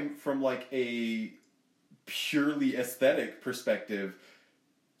time, from, like, a purely aesthetic perspective,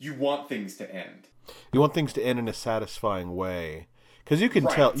 you want things to end. You want things to end in a satisfying way, because you can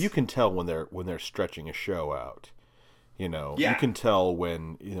tell when they're stretching a show out. You know, you can tell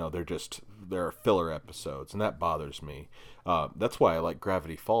when there are filler episodes, and that bothers me. That's why I like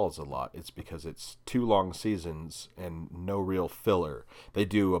Gravity Falls a lot. It's because it's 2 long seasons and no real filler. They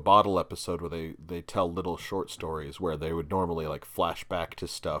do a bottle episode where they tell little short stories where they would normally like flash back to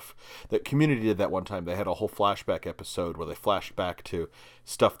stuff. That Community did that one time. They had a whole flashback episode where they flashed back to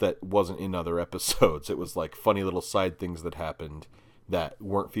stuff that wasn't in other episodes. It was like funny little side things that happened that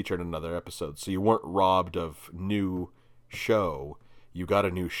weren't featured in another episode. So you weren't robbed of new show. You got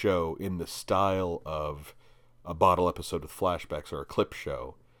a new show in the style of a bottle episode with flashbacks or a clip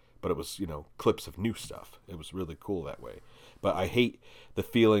show, but it was, clips of new stuff. It was really cool that way. But I hate the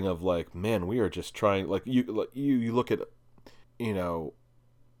feeling of like, man, we are just trying, you look at,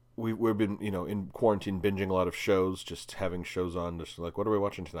 we've been, in quarantine binging a lot of shows, just having shows on, just like, what are we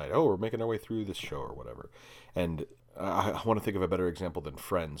watching tonight? Oh, we're making our way through this show or whatever. And I want to think of a better example than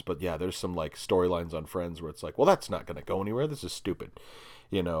Friends, but yeah, there's some like storylines on Friends where it's like, well, that's not going to go anywhere. This is stupid,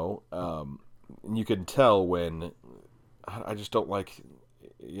 and you can tell when I just don't like,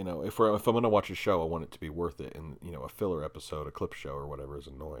 if I'm going to watch a show, I want it to be worth it. And, a filler episode, a clip show or whatever is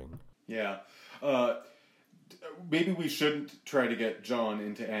annoying. Yeah. Maybe we shouldn't try to get John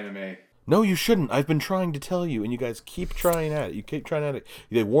into anime. No, you shouldn't. I've been trying to tell you, and you guys keep trying at it. You keep trying at it.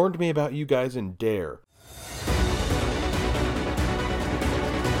 They warned me about you guys in Dare.